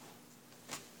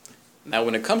 Now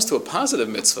when it comes to a positive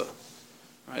mitzvah,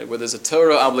 right, where there's a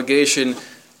Torah obligation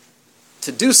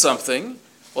to do something,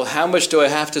 well, how much do I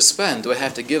have to spend? Do I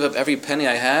have to give up every penny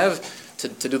I have to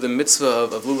do the mitzvah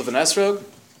of lulav and esrog?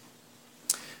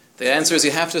 The answer is you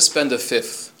have to spend a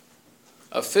fifth.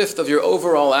 A fifth of your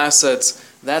overall assets,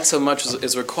 that's how much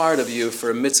is required of you for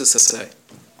a mitzvah saseh.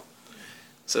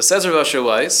 So says Rav Asher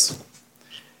Weiss,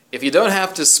 if you don't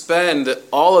have to spend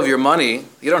all of your money,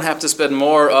 you don't have to spend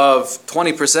more of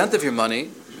 20% of your money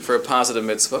for a positive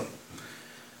mitzvah.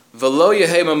 V'lo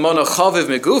yehei mamona chaviv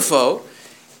megufo,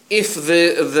 if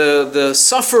the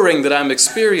suffering that I'm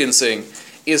experiencing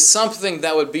is something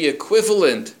that would be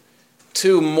equivalent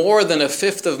to more than a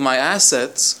fifth of my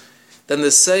assets, then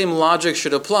the same logic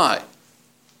should apply.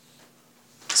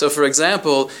 So for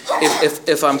example,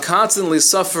 if I'm constantly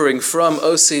suffering from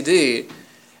OCD,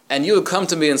 and you would come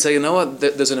to me and say, you know what,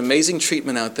 there's an amazing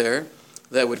treatment out there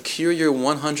that would cure you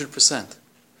 100%.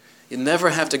 You never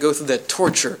have to go through that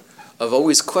torture of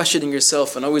always questioning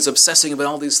yourself and always obsessing about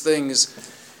all these things.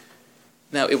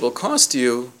 Now, it will cost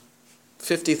you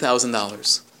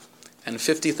 $50,000. And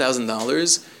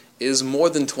 $50,000 is more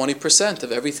than 20%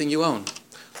 of everything you own.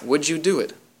 Would you do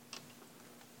it?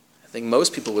 I think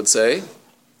most people would say,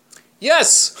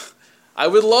 yes, I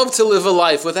would love to live a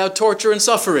life without torture and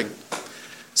suffering.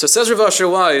 So says Rav Asher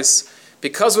Weiss,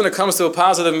 because when it comes to a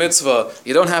positive mitzvah,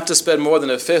 you don't have to spend more than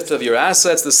a fifth of your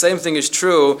assets. The same thing is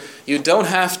true. You don't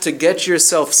have to get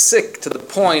yourself sick to the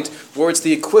point where it's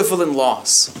the equivalent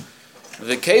loss.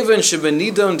 V'kevan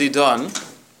shebenidon didon,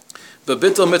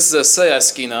 b'bittul mitzvah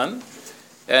askinan.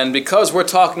 And because we're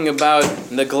talking about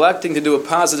neglecting to do a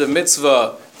positive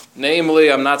mitzvah,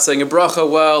 namely, I'm not saying a bracha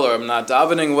well, or I'm not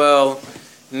davening well,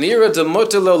 nira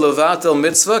demutelo levatel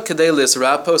mitzvah kedei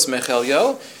lisrapos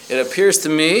mechelyo. It appears to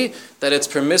me that it's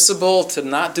permissible to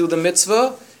not do the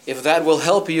mitzvah if that will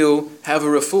help you have a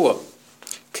refuah.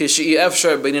 Kishi'i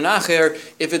efshar b'inin acher,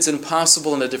 if it's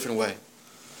impossible in a different way.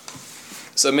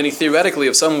 So, meaning theoretically,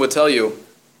 if someone would tell you,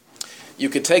 you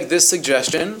could take this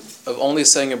suggestion of only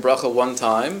saying a bracha one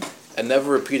time and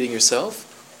never repeating yourself,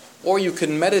 or you could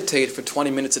meditate for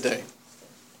 20 minutes a day.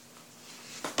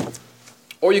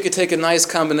 Or you could take a nice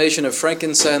combination of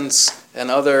frankincense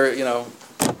and other,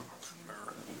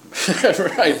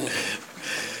 right.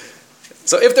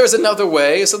 So if there's another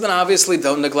way, so then obviously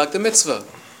don't neglect the mitzvah.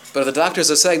 But if the doctors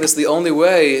are saying this is the only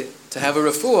way to have a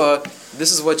refuah,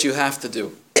 this is what you have to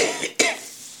do.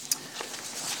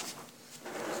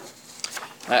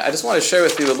 I just want to share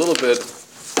with you a little bit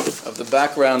of the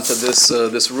background to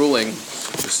this ruling.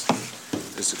 Just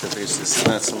to confirm, this is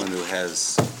not someone who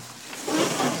has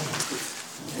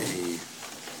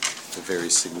a very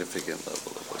significant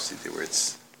level of OCD, where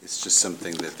it's just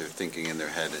something that they're thinking in their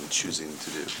head and choosing to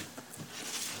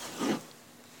do.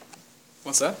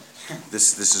 What's that?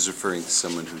 This is referring to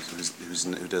someone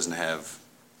who doesn't have,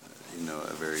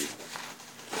 a very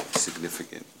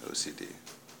significant OCD.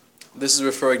 This is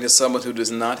referring to someone who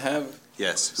does not have.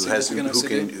 Yes, who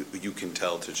you can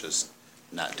tell to just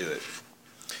not do it,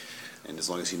 and as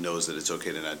long as he knows that it's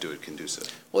okay to not do it, can do so.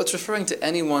 Well, it's referring to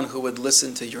anyone who would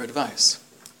listen to your advice.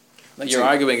 Now, you're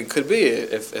arguing it could be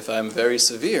if I'm very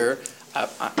severe,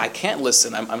 I can't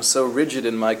listen. I'm so rigid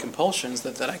in my compulsions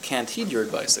that I can't heed your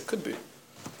advice. It could be.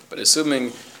 But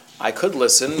assuming I could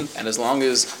listen, and as long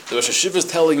as the Rosh Hashiva is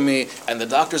telling me, and the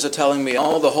doctors are telling me,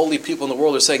 all the holy people in the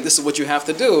world are saying, this is what you have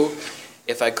to do,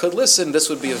 if I could listen, this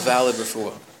would be a valid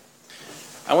refuah.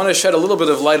 I want to shed a little bit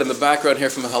of light on the background here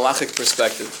from a halachic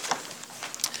perspective.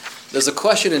 There's a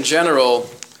question in general,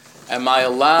 am I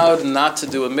allowed not to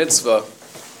do a mitzvah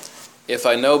if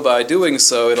I know by doing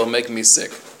so it'll make me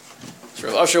sick? So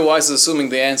Rav Asher Weiss is assuming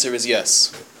the answer is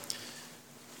yes.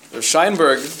 Rav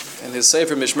Scheinberg, in his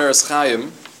Sefer Mishmeres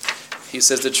Chaim, he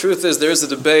says the truth is there is a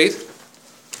debate.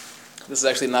 This is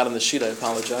actually not on the sheet, I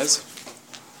apologize.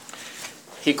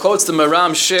 He quotes the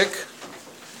Maram Shik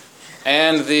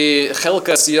and the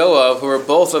Chelkas Yoav, who are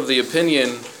both of the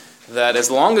opinion that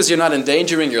as long as you're not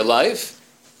endangering your life,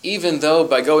 even though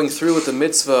by going through with the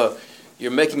mitzvah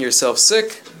you're making yourself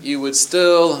sick, you would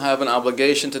still have an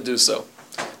obligation to do so.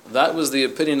 That was the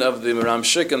opinion of the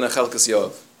Ramshik and the Chelkas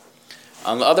Yoav.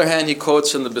 On the other hand, he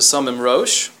quotes from the Besamim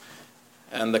Rosh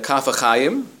and the Kaf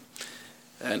HaChaim.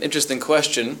 An interesting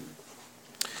question.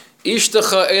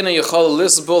 Ishtacha eina yachal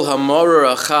lisbol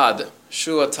hamorer achad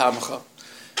shua tamcha.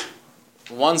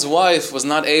 One's wife was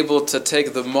not able to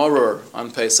take the morer on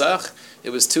Pesach. It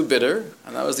was too bitter,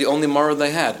 and that was the only morer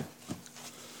they had.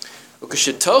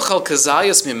 Ukeshitochal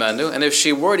kazayas mimenu, and if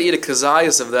she were to eat a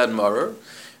kazayas of that morer,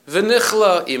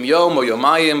 v'nichla im yom o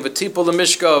yomayim v'tipol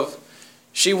lemishkov,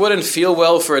 she wouldn't feel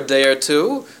well for a day or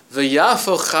two.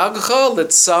 V'yafo chagcha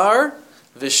litzar,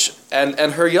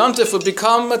 and her yontif would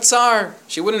become a tsar.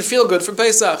 She wouldn't feel good for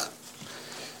Pesach.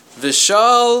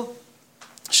 V'shal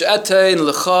she'atein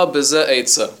lecha b'zeh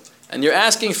eitza, and you're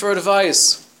asking for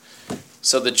advice.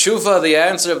 So the tshuva, the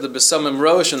answer of the Besamim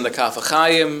Rosh and the Kaf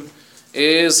HaChaim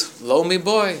is, lo mi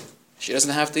boy, she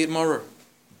doesn't have to eat morer.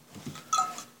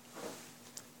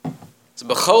 So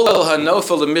b'cholel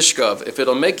hanofel lemishkav, if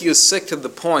it'll make you sick to the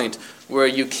point where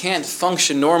you can't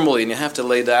function normally and you have to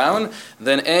lay down,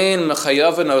 then ein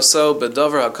mechayaven oso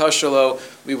bedavar hakashalo,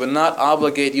 we would not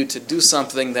obligate you to do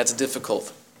something that's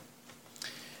difficult.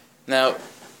 Now,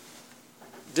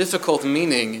 difficult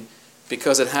meaning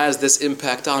because it has this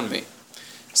impact on me.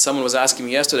 Someone was asking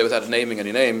me yesterday, without naming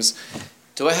any names,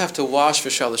 do I have to wash for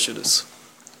shalashudas?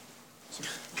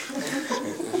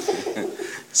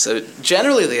 So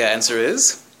generally the answer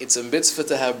is, it's a mitzvah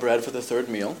to have bread for the third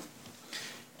meal,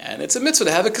 and it's a mitzvah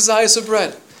to have a kazayas of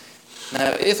bread.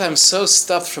 Now, if I'm so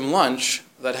stuffed from lunch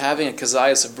that having a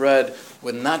kazayas of bread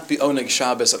would not be oneg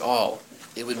Shabbos at all,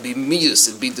 it would be miyus,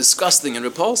 it'd be disgusting and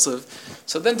repulsive,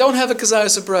 so then don't have a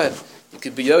kazayas of bread. You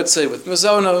could be yotzei with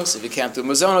mazonos. If you can't do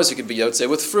mazonos, you could be yotzei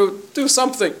with fruit. Do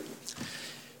something.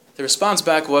 The response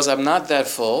back was, I'm not that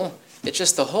full. It's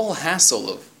just the whole hassle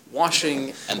of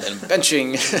washing and then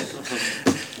benching.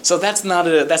 So that's not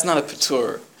a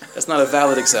patur. That's not a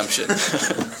valid exemption.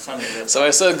 So I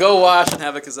said, go wash and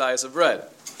have a kazayas of bread.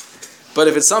 But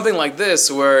if it's something like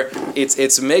this, where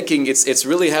it's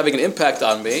really having an impact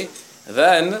on me,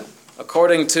 then,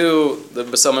 according to the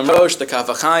Besamim Rosh, the Kaf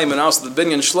HaChaim, and also the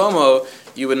Binyan Shlomo,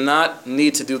 you would not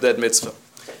need to do that mitzvah.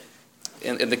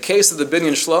 In the case of the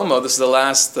Binyan Shlomo, this is the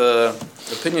last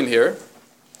opinion here,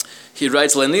 he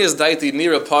writes, Lenias daiti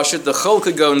nira pashit, the chol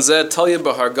kagon zeh talya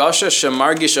b'hargasha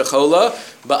shemargish achola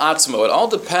ba'atzmo. It all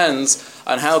depends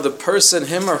on how the person,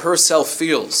 him or herself,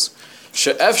 feels.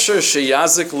 She'efsher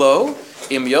sheyazik lo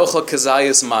im yochel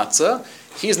kazayas matzah.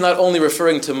 He's not only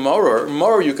referring to morer.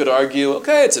 Morer, you could argue,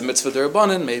 okay, it's a mitzvah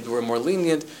d'Rabbanan, maybe we're more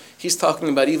lenient. He's talking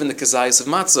about even the kazayas of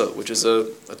matzah, which is a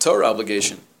Torah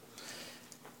obligation.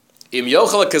 Im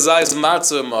yochel kazayas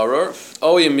matzah morer,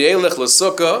 o im yelech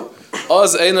l'sukkah,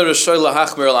 oz eina rishoy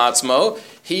lahachmir l'atzmo.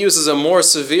 He uses a more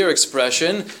severe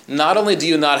expression. Not only do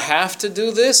you not have to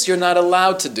do this, you're not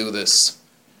allowed to do this.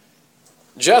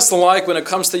 Just like when it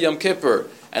comes to Yom Kippur,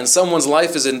 and someone's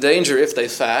life is in danger if they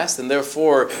fast, and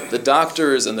therefore the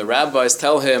doctors and the rabbis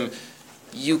tell him,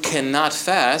 you cannot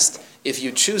fast. If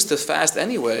you choose to fast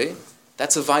anyway,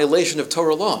 that's a violation of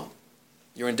Torah law.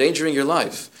 You're endangering your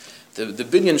life. The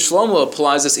Binyan Shlomo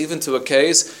applies this even to a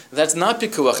case that's not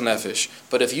pikuach nefesh.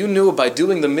 But if you knew by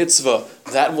doing the mitzvah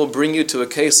that will bring you to a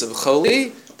case of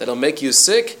choli, that'll make you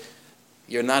sick,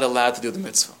 you're not allowed to do the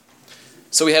mitzvah.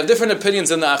 So we have different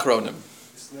opinions in the Achronim.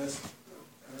 This last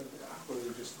Achron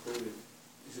you just quoted,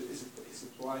 is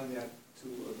applying that to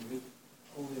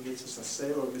only mitzvah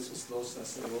saseh or mitzvah lo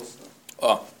saseh also?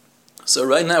 Oh, so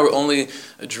right now we're only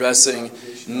addressing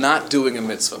not doing a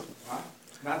mitzvah.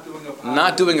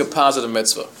 Not doing a positive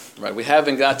mitzvah. Right? We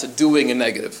haven't got to doing a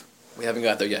negative. We haven't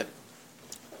got there yet.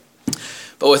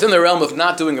 But within the realm of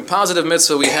not doing a positive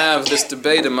mitzvah, we have this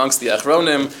debate amongst the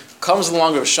Achronim. Comes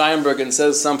along Rav Scheinberg and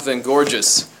says something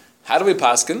gorgeous. How do we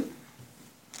paskin?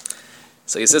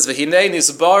 So he says, "V'hinei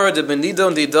nisbara de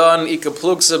benidon didon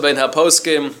ikapluksa ben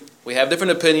haposkim." We have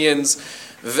different opinions.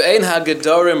 V'ein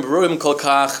hagedorim bruim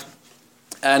kolkach.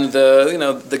 And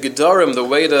the Gedorim, the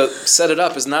way to set it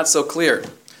up is not so clear.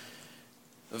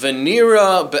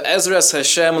 V'nira be'ezras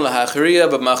Hashem lahachriya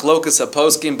b'machlokas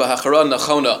haposkim b'hachara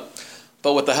nachona.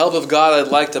 But with the help of God,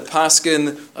 I'd like to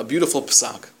paskin a beautiful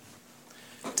psak.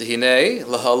 Tehinei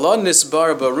lahalon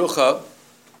nisbar barucha.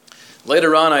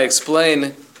 Later on, I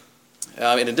explain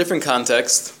in a different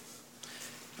context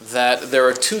that there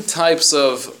are two types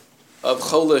of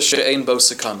chola she'ein bo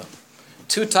sekana.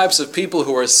 Two types of people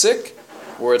who are sick,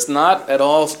 where it's not at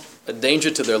all a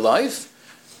danger to their life,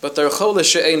 but they're chola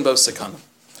she'ein bo sekana.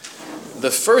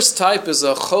 The first type is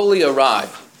a choli arai.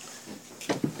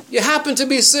 You happen to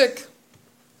be sick.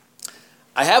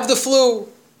 I have the flu.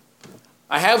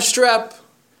 I have strep.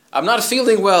 I'm not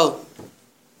feeling well.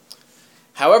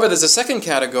 However, there's a second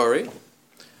category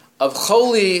of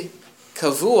choli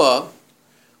kavua,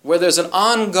 where there's an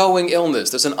ongoing illness,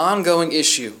 there's an ongoing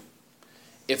issue.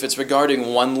 If it's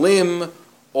regarding one limb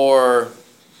or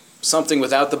something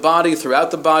without the body,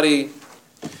 throughout the body.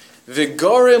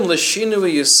 Vigorim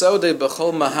l'shinui yisodei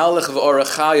b'chol mahalach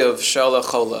v'orachayav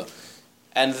shalachola.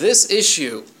 And this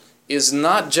issue is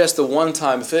not just a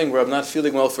one-time thing where I'm not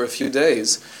feeling well for a few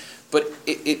days, but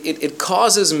it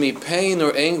causes me pain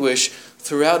or anguish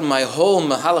throughout my whole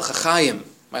mahalach hachayim,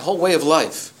 my whole way of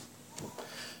life.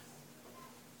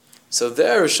 So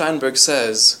there, Scheinberg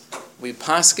says, we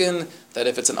paskin that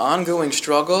if it's an ongoing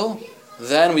struggle,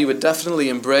 then we would definitely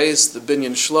embrace the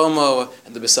Binyan Shlomo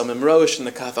and the B'Samim Rosh and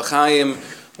the Kaf HaChaim,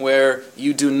 where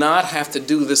you do not have to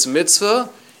do this mitzvah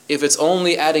if it's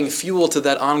only adding fuel to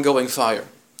that ongoing fire.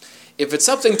 If it's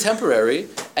something temporary,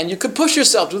 and you could push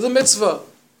yourself to the mitzvah,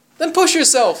 then push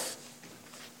yourself.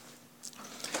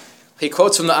 He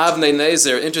quotes from the Avnei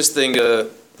Nezer, interesting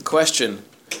question.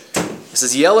 He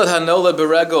says, Yelad hanola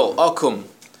beregel akum.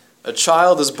 A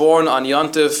child is born on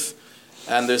Yontif,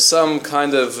 and there's some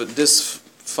kind of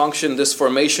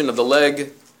disformation of the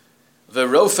leg.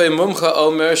 V'rofe mumcha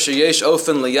omer sheyesh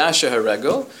ofen liyasha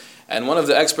haregel. And one of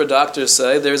the expert doctors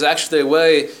say there's actually a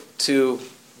way to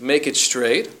make it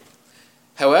straight.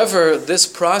 However, this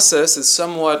process is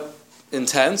somewhat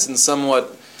intense and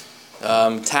somewhat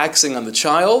taxing on the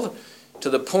child, to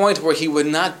the point where he would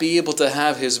not be able to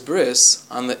have his bris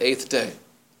on the 8th day.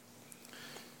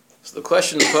 So the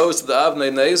question posed to the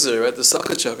Avnei Nezer at the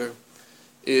Sukkot Shaker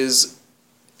is,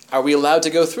 are we allowed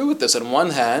to go through with this? On one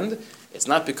hand, it's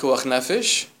not pikuach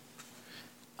nefesh.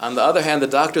 On the other hand, the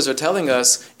doctors are telling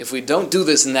us, if we don't do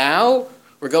this now,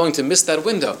 we're going to miss that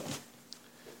window.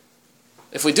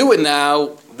 If we do it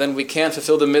now, then we can't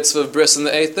fulfill the mitzvah of bris on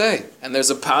the 8th day. And there's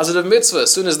a positive mitzvah.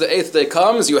 As soon as the 8th day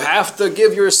comes, you have to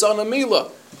give your son a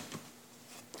milah.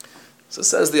 So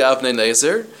says the Avnei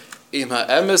Nezer, Im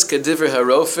ha'emes kedivri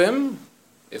harofim,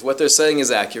 if what they're saying is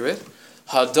accurate,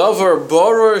 hadavar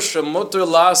boror shemuter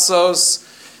lasos,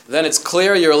 then it's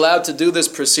clear you're allowed to do this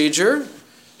procedure.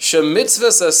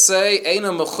 Shemitzvahs asay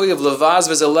eina mechuyev levaz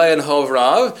v'zelei and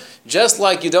hovrav, just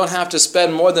like you don't have to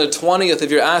spend more than a 20th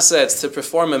of your assets to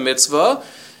perform a mitzvah.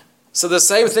 So the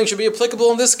same thing should be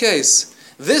applicable in this case.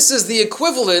 This is the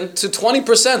equivalent to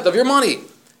 20% of your money.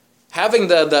 Having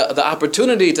the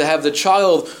opportunity to have the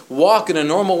child walk in a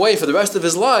normal way for the rest of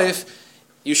his life,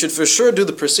 you should for sure do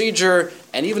the procedure,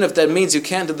 and even if that means you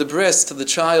can't do the bris till the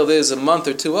child is a month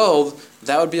or two old,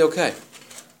 that would be okay.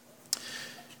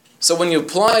 So when you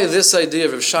apply this idea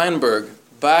of Rav Scheinberg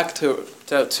back to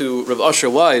Rav Asher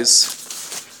Weiss,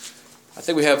 I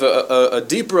think we have a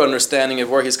deeper understanding of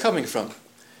where he's coming from.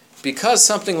 Because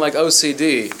something like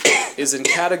OCD is in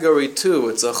category 2,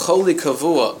 it's a choli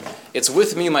kavua, it's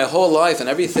with me my whole life and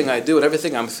everything I do and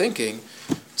everything I'm thinking,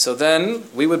 so then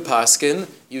we would paskin,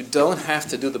 you don't have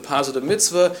to do the positive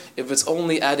mitzvah if it's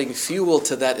only adding fuel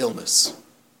to that illness.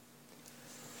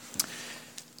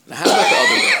 Now how about the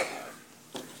other way?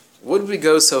 Would we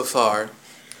go so far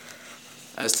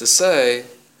as to say,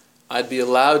 I'd be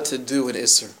allowed to do an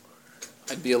Isser?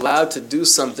 I'd be allowed to do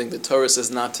something the Torah says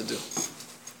not to do.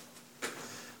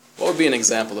 What would be an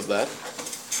example of that?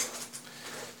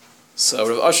 So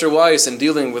Rav Asher Weiss, in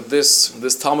dealing with this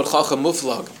Talmud Chacham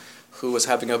Muflag, who was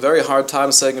having a very hard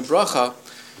time saying a bracha,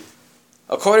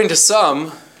 according to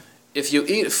some, if you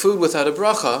eat food without a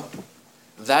bracha,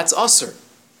 that's Asr.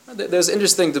 There's an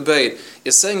interesting debate.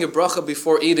 Is saying a bracha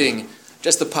before eating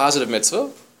just a positive mitzvah?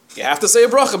 You have to say a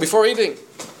bracha before eating.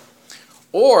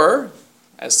 Or,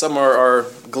 as some are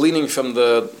gleaning from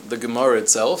the Gemara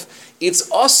itself, it's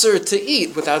asur to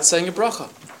eat without saying a bracha.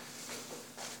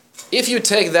 If you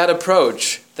take that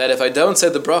approach, that if I don't say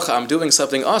the bracha, I'm doing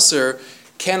something asur,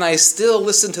 can I still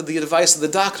listen to the advice of the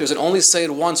doctors and only say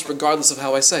it once regardless of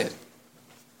how I say it?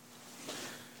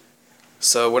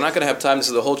 So we're not going to have time to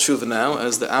do the whole tshuva now,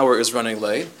 as the hour is running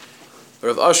late.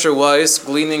 Rav Asher Weiss,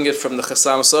 gleaning it from the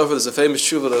Chassam Sofer, there's a famous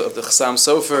tshuva of the Chassam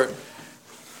Sofer.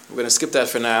 We're going to skip that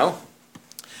for now.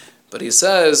 But he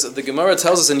says, the Gemara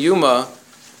tells us in Yuma,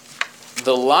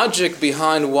 the logic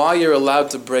behind why you're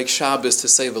allowed to break Shabbos to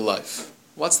save a life.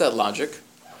 What's that logic?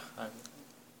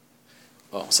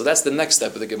 Oh, so that's the next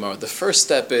step of the Gemara. The first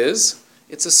step is,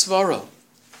 it's a svara.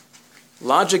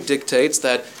 Logic dictates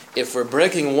that if we're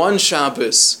breaking one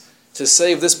Shabbos to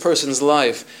save this person's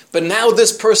life, but now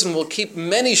this person will keep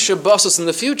many Shabbosos in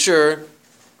the future,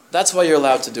 that's why you're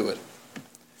allowed to do it.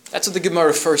 That's what the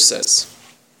Gemara first says.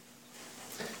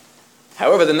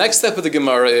 However, the next step of the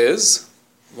Gemara is,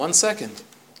 1 second.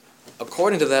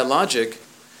 According to that logic,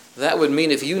 that would mean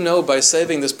if you know by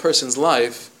saving this person's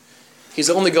life,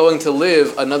 he's only going to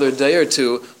live another day or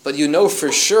two, but you know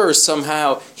for sure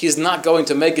somehow he's not going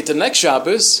to make it to next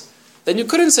Shabbos, then you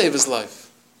couldn't save his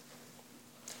life.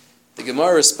 The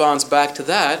Gemara responds back to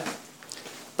that,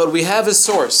 but we have a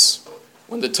source.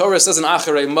 When the Torah says in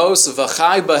Acharei Mos,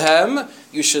 V'chai Bahem,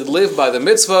 you should live by the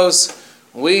mitzvos,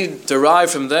 we derive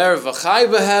from there, V'chai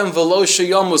Bahem v'lo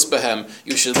sheyomus Bahem.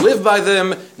 You should live by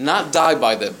them, not die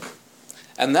by them.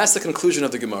 And that's the conclusion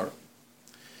of the Gemara.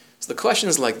 So the question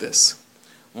is like this.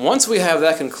 Once we have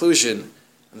that conclusion,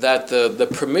 that the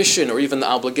permission or even the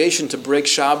obligation to break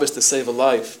Shabbos to save a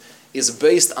life is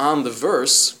based on the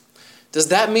verse, does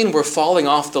that mean we're falling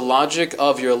off the logic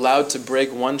of you're allowed to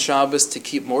break one Shabbos to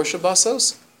keep more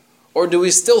Shabbosos? Or do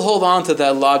we still hold on to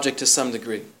that logic to some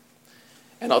degree?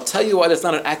 And I'll tell you why that's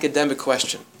not an academic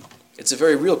question. It's a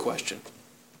very real question.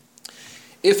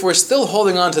 If we're still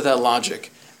holding on to that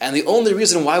logic, and the only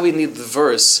reason why we need the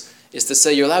verse is to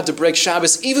say you're allowed to break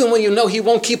Shabbos even when you know he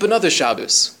won't keep another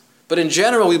Shabbos. But in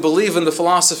general, we believe in the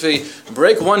philosophy,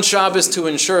 break one Shabbos to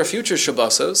ensure future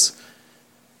Shabbosos,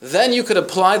 then you could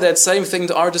apply that same thing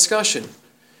to our discussion.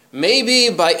 Maybe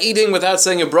by eating without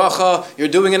saying a bracha, you're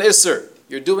doing an isser.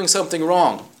 You're doing something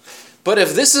wrong. But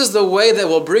if this is the way that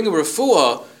will bring a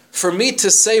refuah, for me to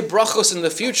say brachos in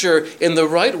the future in the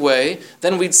right way,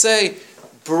 then we'd say,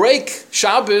 break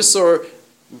Shabbos or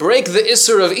break the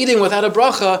isser of eating without a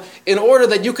bracha in order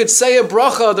that you could say a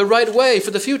bracha the right way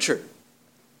for the future.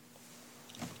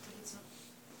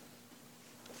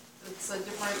 It's a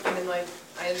different, I mean, like,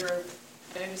 I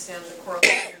understand the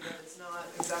correlation, but it's not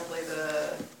exactly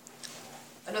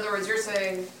in other words, you're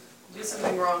saying, do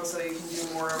something wrong so you can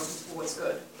do more of what's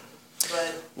good.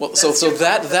 But well, so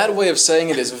that way of saying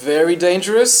it is very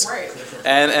dangerous. Right.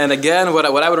 And again, what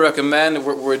I would recommend,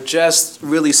 we're just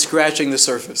really scratching the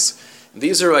surface.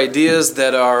 These are ideas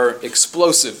that are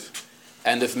explosive,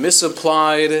 and if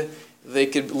misapplied, they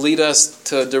could lead us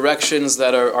to directions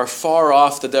that are far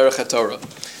off the Derech HaTorah.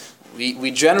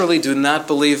 We generally do not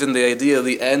believe in the idea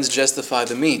the ends justify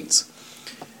the means.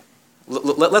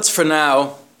 Let's for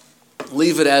now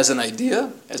leave it as an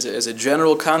idea, as a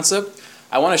general concept.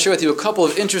 I want to share with you a couple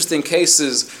of interesting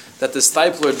cases that the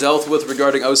Steipler dealt with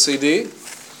regarding OCD,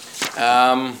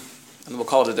 and we'll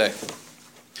call it a day.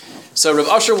 So Rav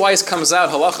Asher Weiss comes out,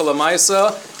 halacha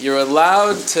l'maisa, you're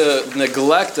allowed to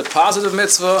neglect a positive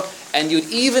mitzvah, and you'd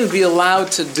even be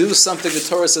allowed to do something the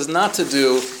Torah says not to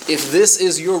do if this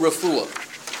is your refuah.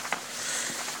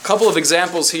 A couple of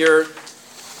examples here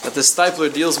that the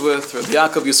Steipler deals with, Rav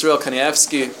Yaakov Yisrael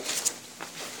Kanievsky.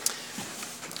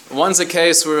 One's a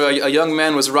case where a young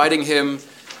man was writing him,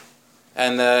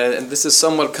 and this is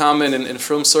somewhat common in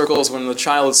frum circles when the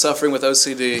child is suffering with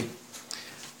OCD.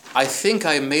 I think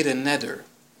I made a neder.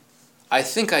 I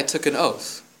think I took an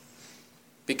oath.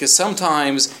 Because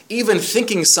sometimes, even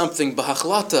thinking something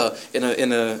b'hachlata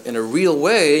in a real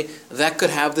way, that could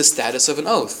have the status of an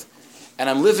oath. And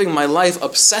I'm living my life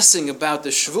obsessing about the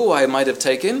shvuah I might have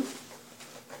taken.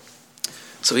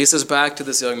 So he says back to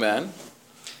this young man,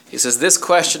 he says, this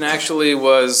question actually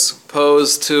was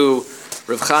posed to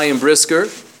Rav Chaim Brisker,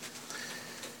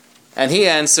 and he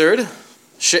answered,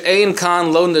 She'ein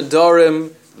kan lo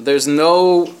nedarim, there's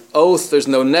no oath, there's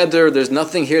no neder, there's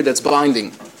nothing here that's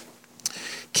binding.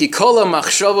 Ki kol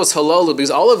machshavos halalu,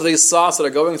 because all of these thoughts that are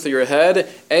going through your head,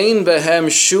 ein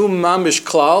behem shum mamish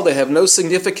klal, they have no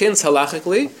significance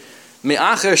halachically.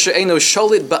 Me'acher she'eino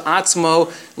sholit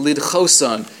ba'atzmo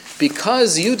lidchosan.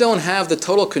 Because you don't have the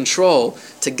total control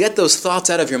to get those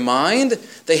thoughts out of your mind,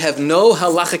 they have no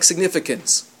halachic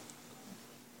significance.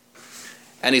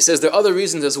 And he says there are other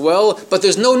reasons as well, but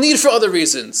there's no need for other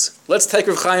reasons. Let's take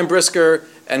Rav Chaim Brisker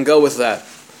and go with that.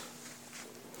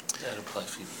 That apply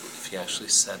if he actually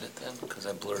said it then, because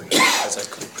I blurred it because I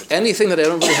couldn't predict. Anything that I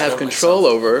don't really have control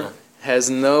over has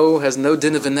no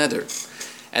din of a neder.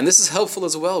 And this is helpful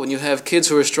as well when you have kids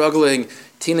who are struggling,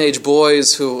 teenage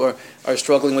boys who are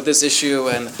struggling with this issue,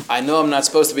 and I know I'm not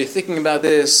supposed to be thinking about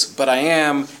this, but I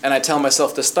am, and I tell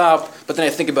myself to stop, but then I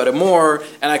think about it more,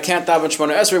 and I can't daven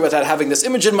Shemona Esrei without having this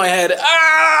image in my head.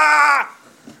 Ah!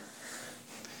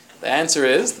 The answer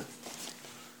is,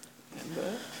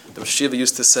 the Shiva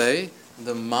used to say,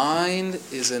 the mind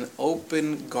is an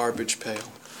open garbage pail.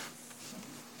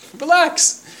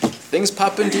 Relax. Things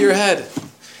pop into your head.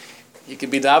 You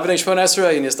could be davening Shemona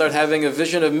Esrei and you start having a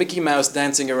vision of Mickey Mouse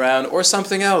dancing around or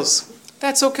something else.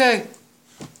 That's okay.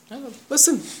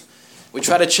 Listen, we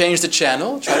try to change the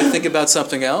channel, try to think about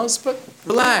something else, but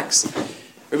relax.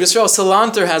 Rabbi Yisrael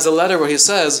Salanter has a letter where he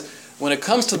says, when it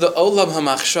comes to the Olam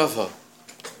HaMachshava,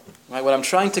 right? When I'm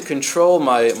trying to control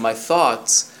my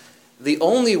thoughts, the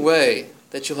only way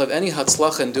that you'll have any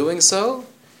hatzlacha in doing so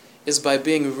is by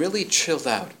being really chilled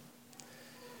out.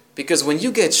 Because when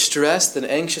you get stressed and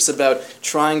anxious about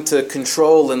trying to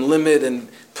control and limit and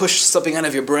push something out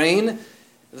of your brain,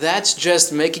 that's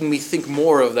just making me think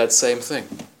more of that same thing.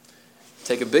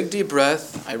 Take a big deep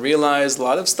breath. I realize a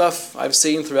lot of stuff I've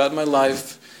seen throughout my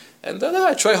life, and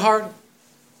I try hard.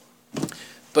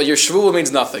 But your shvuah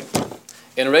means nothing.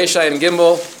 In Reishai and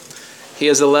Gimel,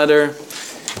 here's a letter,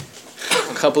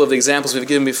 a couple of the examples we've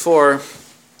given before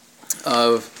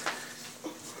of,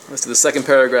 let's do the second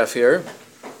paragraph here.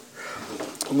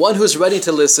 One who's ready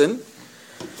to listen,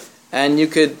 and you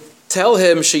could tell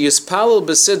him, she yispalel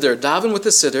b'siddur, daven with the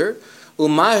siddur,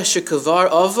 umah shekavar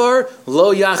avar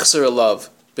lo yachzer elav,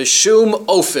 b'shum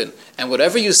ofen. And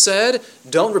whatever you said,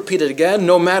 don't repeat it again,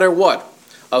 no matter what.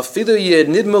 Afidu yid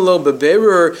nidmalo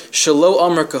beberur shelo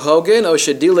amar kahogen o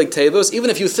shedilik tevos. Even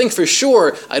if you think for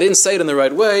sure I didn't say it in the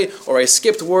right way, or I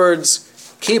skipped words,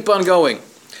 keep on going.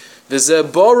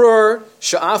 V'zeboror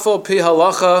sha'afo pi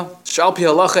halacha, sha'al pi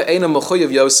halacha eina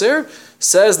mechuyev yoser.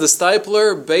 Says the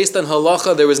Stipler, based on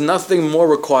halacha, there is nothing more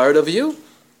required of you.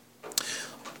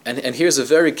 And here's a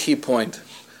very key point.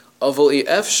 Avol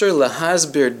efsher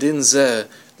lahasbir din zeh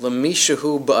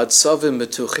lemishahu ba'atzavim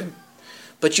metuchim.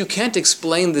 But you can't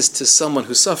explain this to someone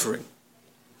who's suffering.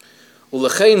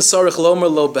 Ulechein sarich lomer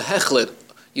lo behechlet.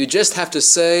 You just have to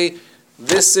say,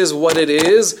 this is what it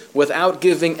is, without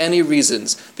giving any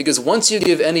reasons. Because once you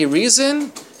give any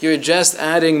reason, you're just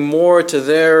adding more to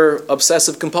their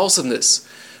obsessive compulsiveness.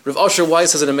 Rav Asher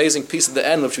Weiss has an amazing piece at the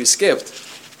end, which we skipped.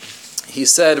 He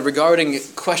said, regarding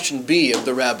question B of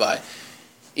the rabbi,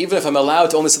 even if I'm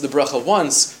allowed to only say the bracha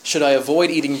once, should I avoid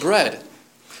eating bread?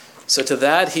 So to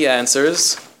that he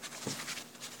answers,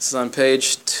 this is on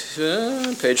page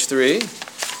 3.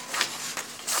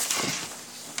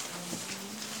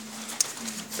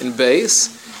 In base,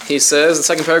 he says, the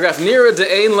second paragraph, Nira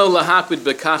de'ein lo lahakbid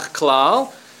bekach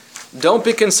klal. Don't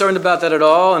be concerned about that at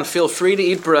all, and feel free to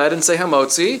eat bread and say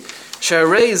hamotzi.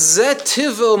 Sharei zeh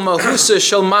tivil mahusa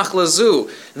shel machlazu.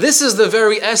 This is the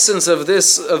very essence of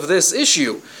this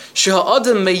issue.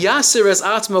 Sheha'adam meyaser es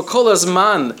atmo kol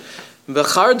hazman.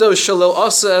 Bechardo shelo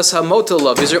asa es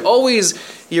hamotalav. Because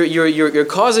you're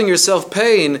causing yourself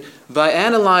pain by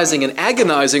analyzing and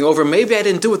agonizing over, maybe I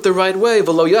didn't do it the right way.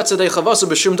 V'lo yatzadei chavasu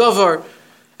b'shum davar.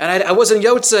 And I wasn't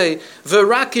yotzei.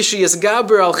 V'rakishi es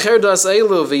gaber al cherdas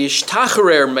elu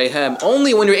v'yishtacharer mehem.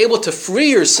 Only when you're able to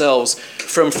free yourselves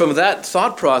from that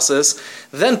thought process,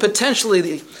 then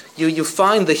potentially you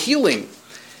find the healing.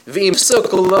 If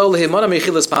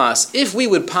we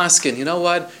would paskin, you know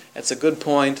what? That's a good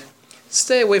point.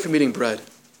 Stay away from eating bread.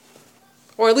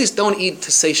 Or at least don't eat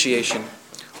to satiation.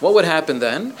 What would happen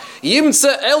then? We'd have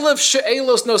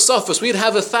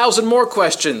 1,000 more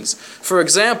questions. For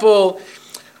example,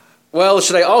 well,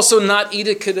 should I also not eat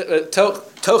it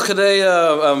tochadei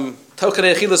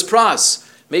achilas pras?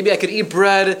 Maybe I could eat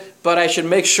bread, but I should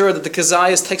make sure that the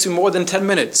kazayas takes me more than 10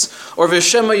 minutes. Or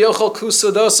v'shema yochel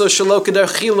kusadoso shelo keder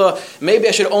chila. Maybe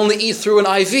I should only eat through an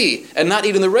IV and not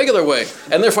eat in the regular way,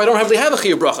 and therefore I don't really have a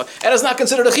chiyuv bracha, and it's not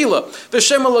considered a chila.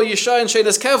 V'shema lo yishayin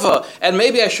shenas keva. And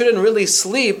maybe I shouldn't really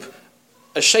sleep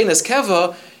a shenas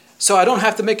keva, so I don't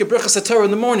have to make a bracha satorah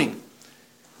in the morning.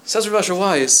 Says Rav Asher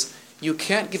Weiss, you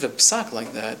can't give a psak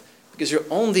like that because you're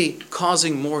only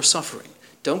causing more suffering.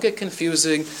 Don't get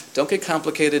confusing, don't get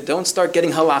complicated, don't start getting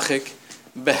halachic.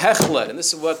 Behechlet, and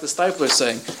this is what the Stipler is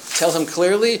saying. Tell him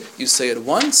clearly, you say it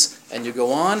once, and you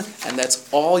go on, and that's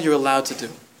all you're allowed to do.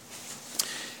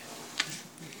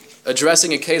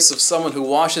 Addressing a case of someone who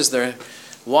washes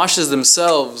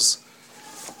themselves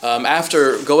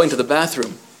after going to the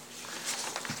bathroom.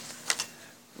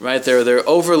 Right, they're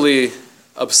overly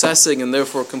obsessing and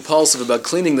therefore compulsive about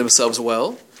cleaning themselves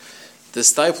well. The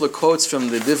Stipler quotes from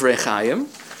the Divrei Chaim.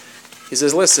 He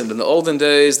says, listen, in the olden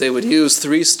days, they would use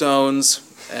 3 stones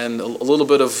and a little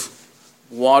bit of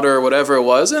water, whatever it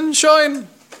was, and shoin.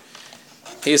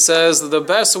 He says, the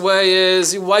best way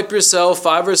is you wipe yourself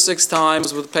 5 or 6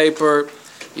 times with paper.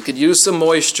 You could use some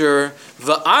moisture.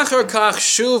 V'achar kach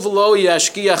shuv lo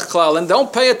yashkiach klal. And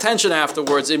don't pay attention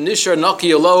afterwards. Im nishar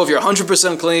naki lo, if you're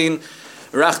 100% clean.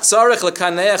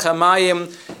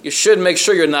 You should make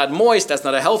sure you're not moist. That's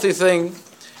not a healthy thing.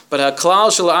 But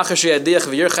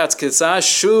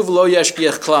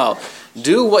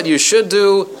do what you should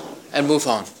do and move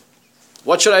on.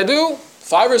 What should I do?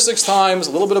 5 or 6 times,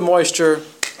 a little bit of moisture.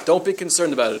 Don't be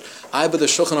concerned about it. But the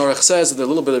Shulchan Aruch says that a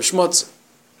little bit of schmutz.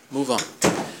 Move on.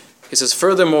 He says,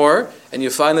 furthermore, and you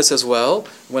find this as well,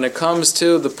 when it comes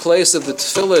to the place of the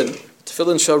tefillin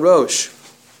shalosh.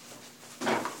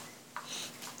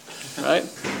 right?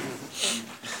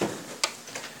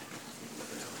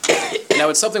 Now,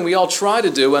 it's something we all try to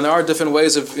do, and there are different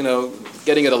ways of,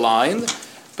 getting it aligned.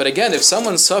 But again, if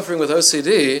someone's suffering with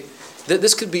OCD,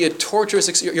 this could be a torturous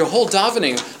experience. Your whole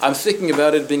davening, I'm thinking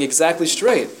about it being exactly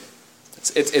straight.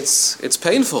 It's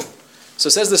painful. So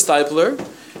says the Steipler,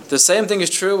 the same thing is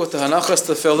true with the Hanachas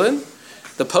Tefillin.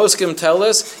 The poskim tell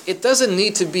us it doesn't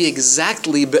need to be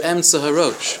exactly be'emtza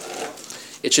harosh.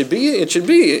 It should be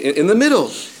in the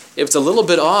middle. If it's a little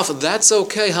bit off, that's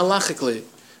okay halachically.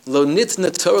 Lo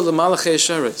nitna Torah l'malachei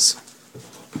sharetz.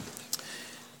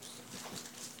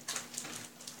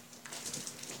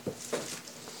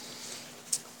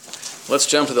 Let's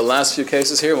jump to the last few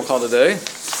cases here. We'll call it a day.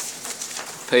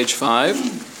 Page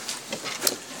 5.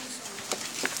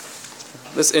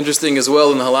 This is interesting as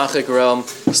well in the halachic realm.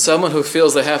 Someone who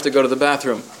feels they have to go to the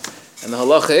bathroom. And the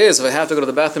halacha is, if I have to go to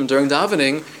the bathroom during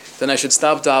davening, then I should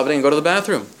stop davening and go to the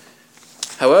bathroom.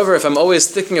 However, if I'm always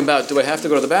thinking about, do I have to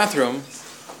go to the bathroom,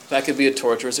 that could be a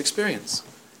torturous experience.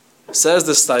 Says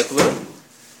the Steipler,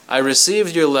 I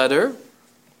received your letter.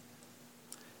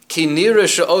 I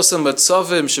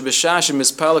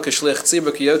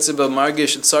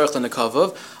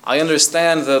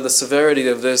understand the severity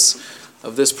of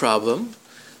this problem.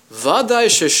 Where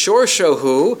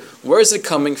is it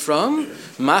coming from?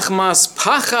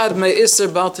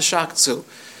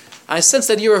 I sense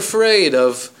that you're afraid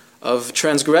of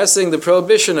transgressing the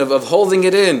prohibition of holding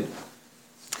it in.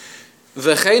 And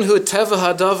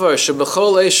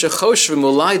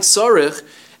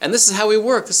this is how we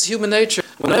work. This is human nature.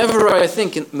 Whenever I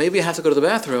think maybe I have to go to the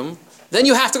bathroom, then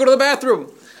you have to go to the bathroom.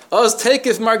 I want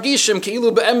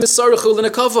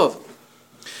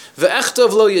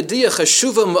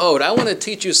to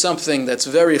teach you something that's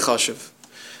very chashuv.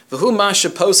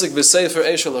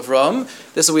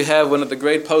 This we have one of the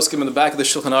great poskim in the back of the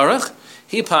Shulchan Aruch.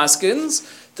 He paskins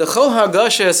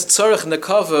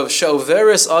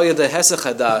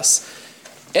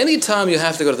anytime you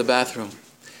have to go to the bathroom,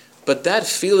 but that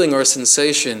feeling or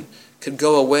sensation could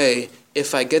go away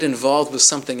if I get involved with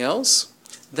something else,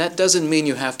 that doesn't mean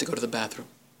you have to go to the bathroom.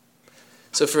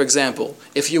 So for example,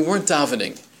 if you weren't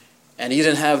davening and you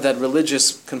didn't have that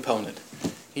religious component,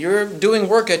 you're doing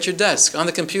work at your desk on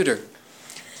the computer,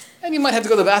 and you might have to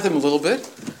go to the bathroom a little bit,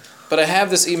 but I have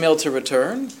this email to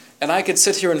return, and I could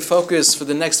sit here and focus for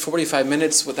the next 45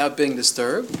 minutes without being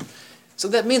disturbed. So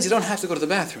that means you don't have to go to the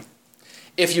bathroom.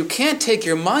 If you can't take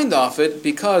your mind off it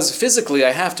because physically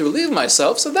I have to relieve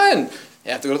myself, so then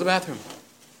you have to go to the bathroom.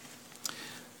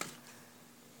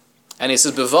 And he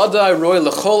says, "Bevadai roy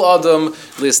lechol adam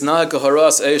lisnag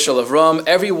kaharas Eishel Avram."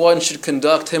 Everyone should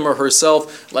conduct him or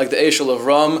herself like the Eishel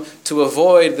Avram to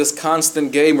avoid this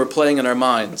constant game we're playing in our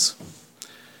minds.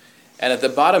 And at the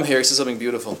bottom here, he says something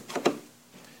beautiful.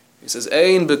 He says,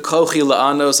 "Ein bekochi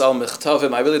la'anos al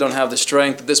mechtavim." I really don't have the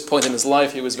strength. At this point in his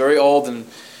life, he was very old and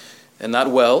not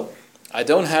well. I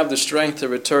don't have the strength to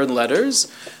return letters.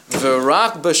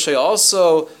 V'rak b'shei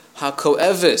also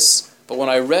hakoevis. But when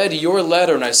I read your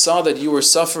letter and I saw that you were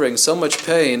suffering so much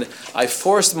pain, I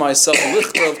forced myself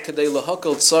lichtov kedei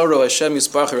lahakol tzaro Hashem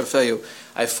yisbarach rafeyu.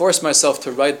 I forced myself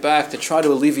to write back to try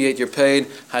to alleviate your pain.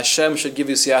 Hashem should give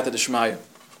you siyata d'shmaya.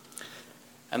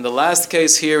 And the last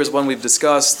case here is one we've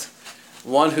discussed.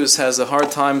 One who has a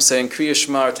hard time saying Kriya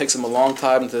Shema, it takes him a long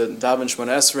time to daven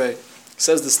Shemona Esrei.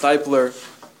 Says the Steipler,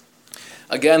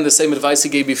 again, the same advice he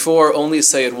gave before, only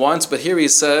say it once, but here he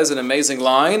says an amazing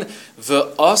line,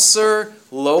 V'aser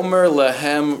lomer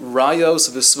lehem rayos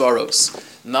v'svaros.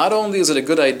 Not only is it a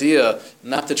good idea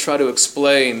not to try to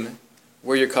explain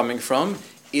where you're coming from,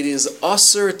 it is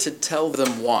aser to tell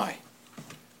them why.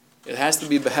 It has to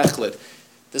be behechlet.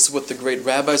 This is what the great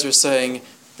rabbis are saying,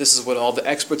 this is what all the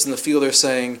experts in the field are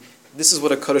saying, this is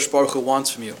what a Kadosh Baruch Hu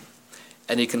wants from you.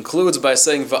 And he concludes by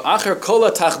saying, "Va'acher kol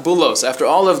tachbulos." After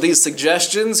all of these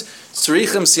suggestions,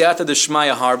 tzrichim siyata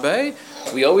d'shmaya harbe.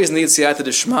 We always need siyata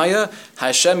d'shmaya.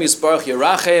 Hashem yisbarach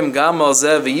yerachem gam al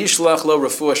zeh v'yishlach lo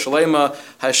refuah shalema.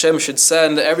 Hashem should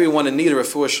send everyone in need of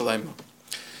refuah shalema.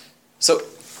 So,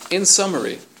 in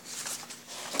summary,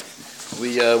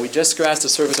 we just scratched the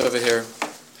surface over here.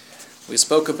 We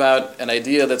spoke about an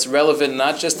idea that's relevant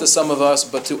not just to some of us,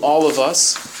 but to all of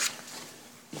us.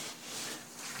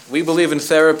 We believe in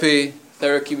therapy.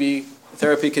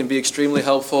 Therapy can be extremely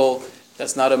helpful.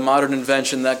 That's not a modern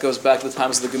invention. That goes back to the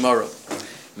times of the Gemara.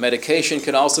 Medication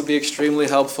can also be extremely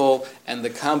helpful, and the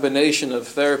combination of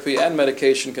therapy and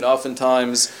medication can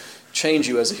oftentimes change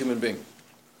you as a human being.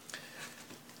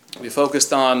 We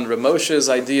focused on Ramosha's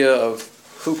idea of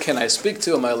who can I speak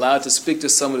to? Am I allowed to speak to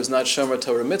someone who's not Shomer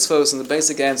Torah mitzvos? And the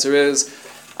basic answer is,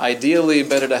 ideally,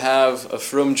 better to have a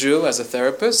frum Jew as a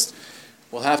therapist.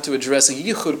 we'll have to address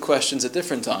yichud questions at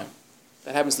different time.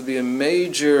 That happens to be a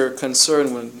major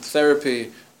concern when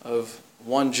therapy of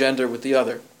one gender with the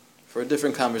other, for a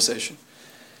different conversation.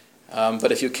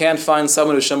 But if you can't find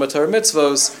someone who's Shema Torah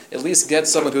mitzvos, at least get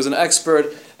someone who's an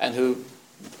expert and who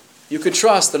you could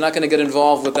trust. They're not going to get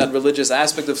involved with that religious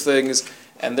aspect of things.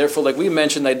 And therefore, like we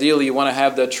mentioned, ideally you want to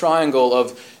have that triangle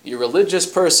of your religious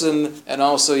person and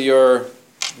also your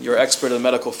expert in the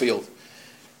medical field.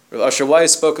 Rav Asher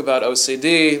Weiss spoke about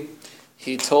OCD.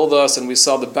 He told us, and we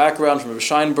saw the background from Rav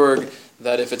Scheinberg,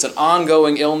 that if it's an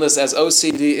ongoing illness as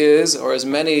OCD is, or as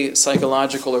many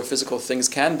psychological or physical things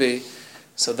can be,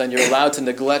 so then you're allowed to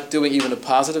neglect doing even a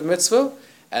positive mitzvah.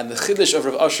 And the chiddush of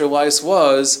Rav Asher Weiss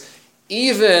was,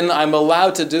 even I'm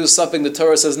allowed to do something the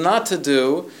Torah says not to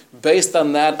do, based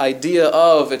on that idea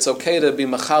of it's okay to be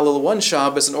machalel one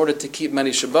Shabbos in order to keep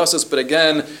many Shabbosos, but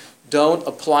again, don't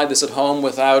apply this at home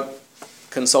without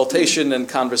consultation and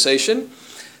conversation.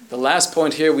 The last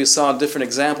point here, we saw different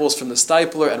examples from the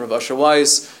Stipler and Rav Asher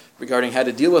Weiss regarding how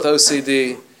to deal with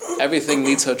OCD. Everything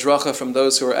needs hadracha from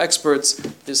those who are experts.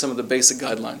 These are some of the basic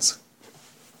guidelines.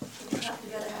 You have to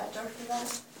get a heter for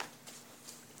that?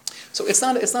 So it's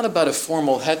not about a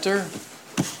formal heter.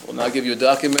 We'll now give you a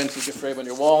document you can frame on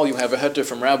your wall. You have a heter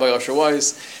from Rabbi Asher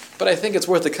Weiss. But I think it's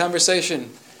worth a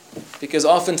conversation, because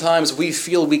oftentimes we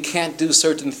feel we can't do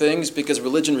certain things because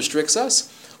religion restricts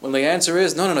us, when the answer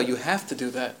is, no, you have to do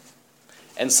that.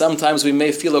 And sometimes we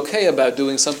may feel okay about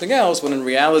doing something else, when in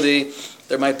reality,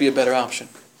 there might be a better option.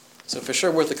 So for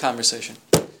sure, worth a conversation.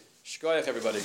 Shkoyach, everybody.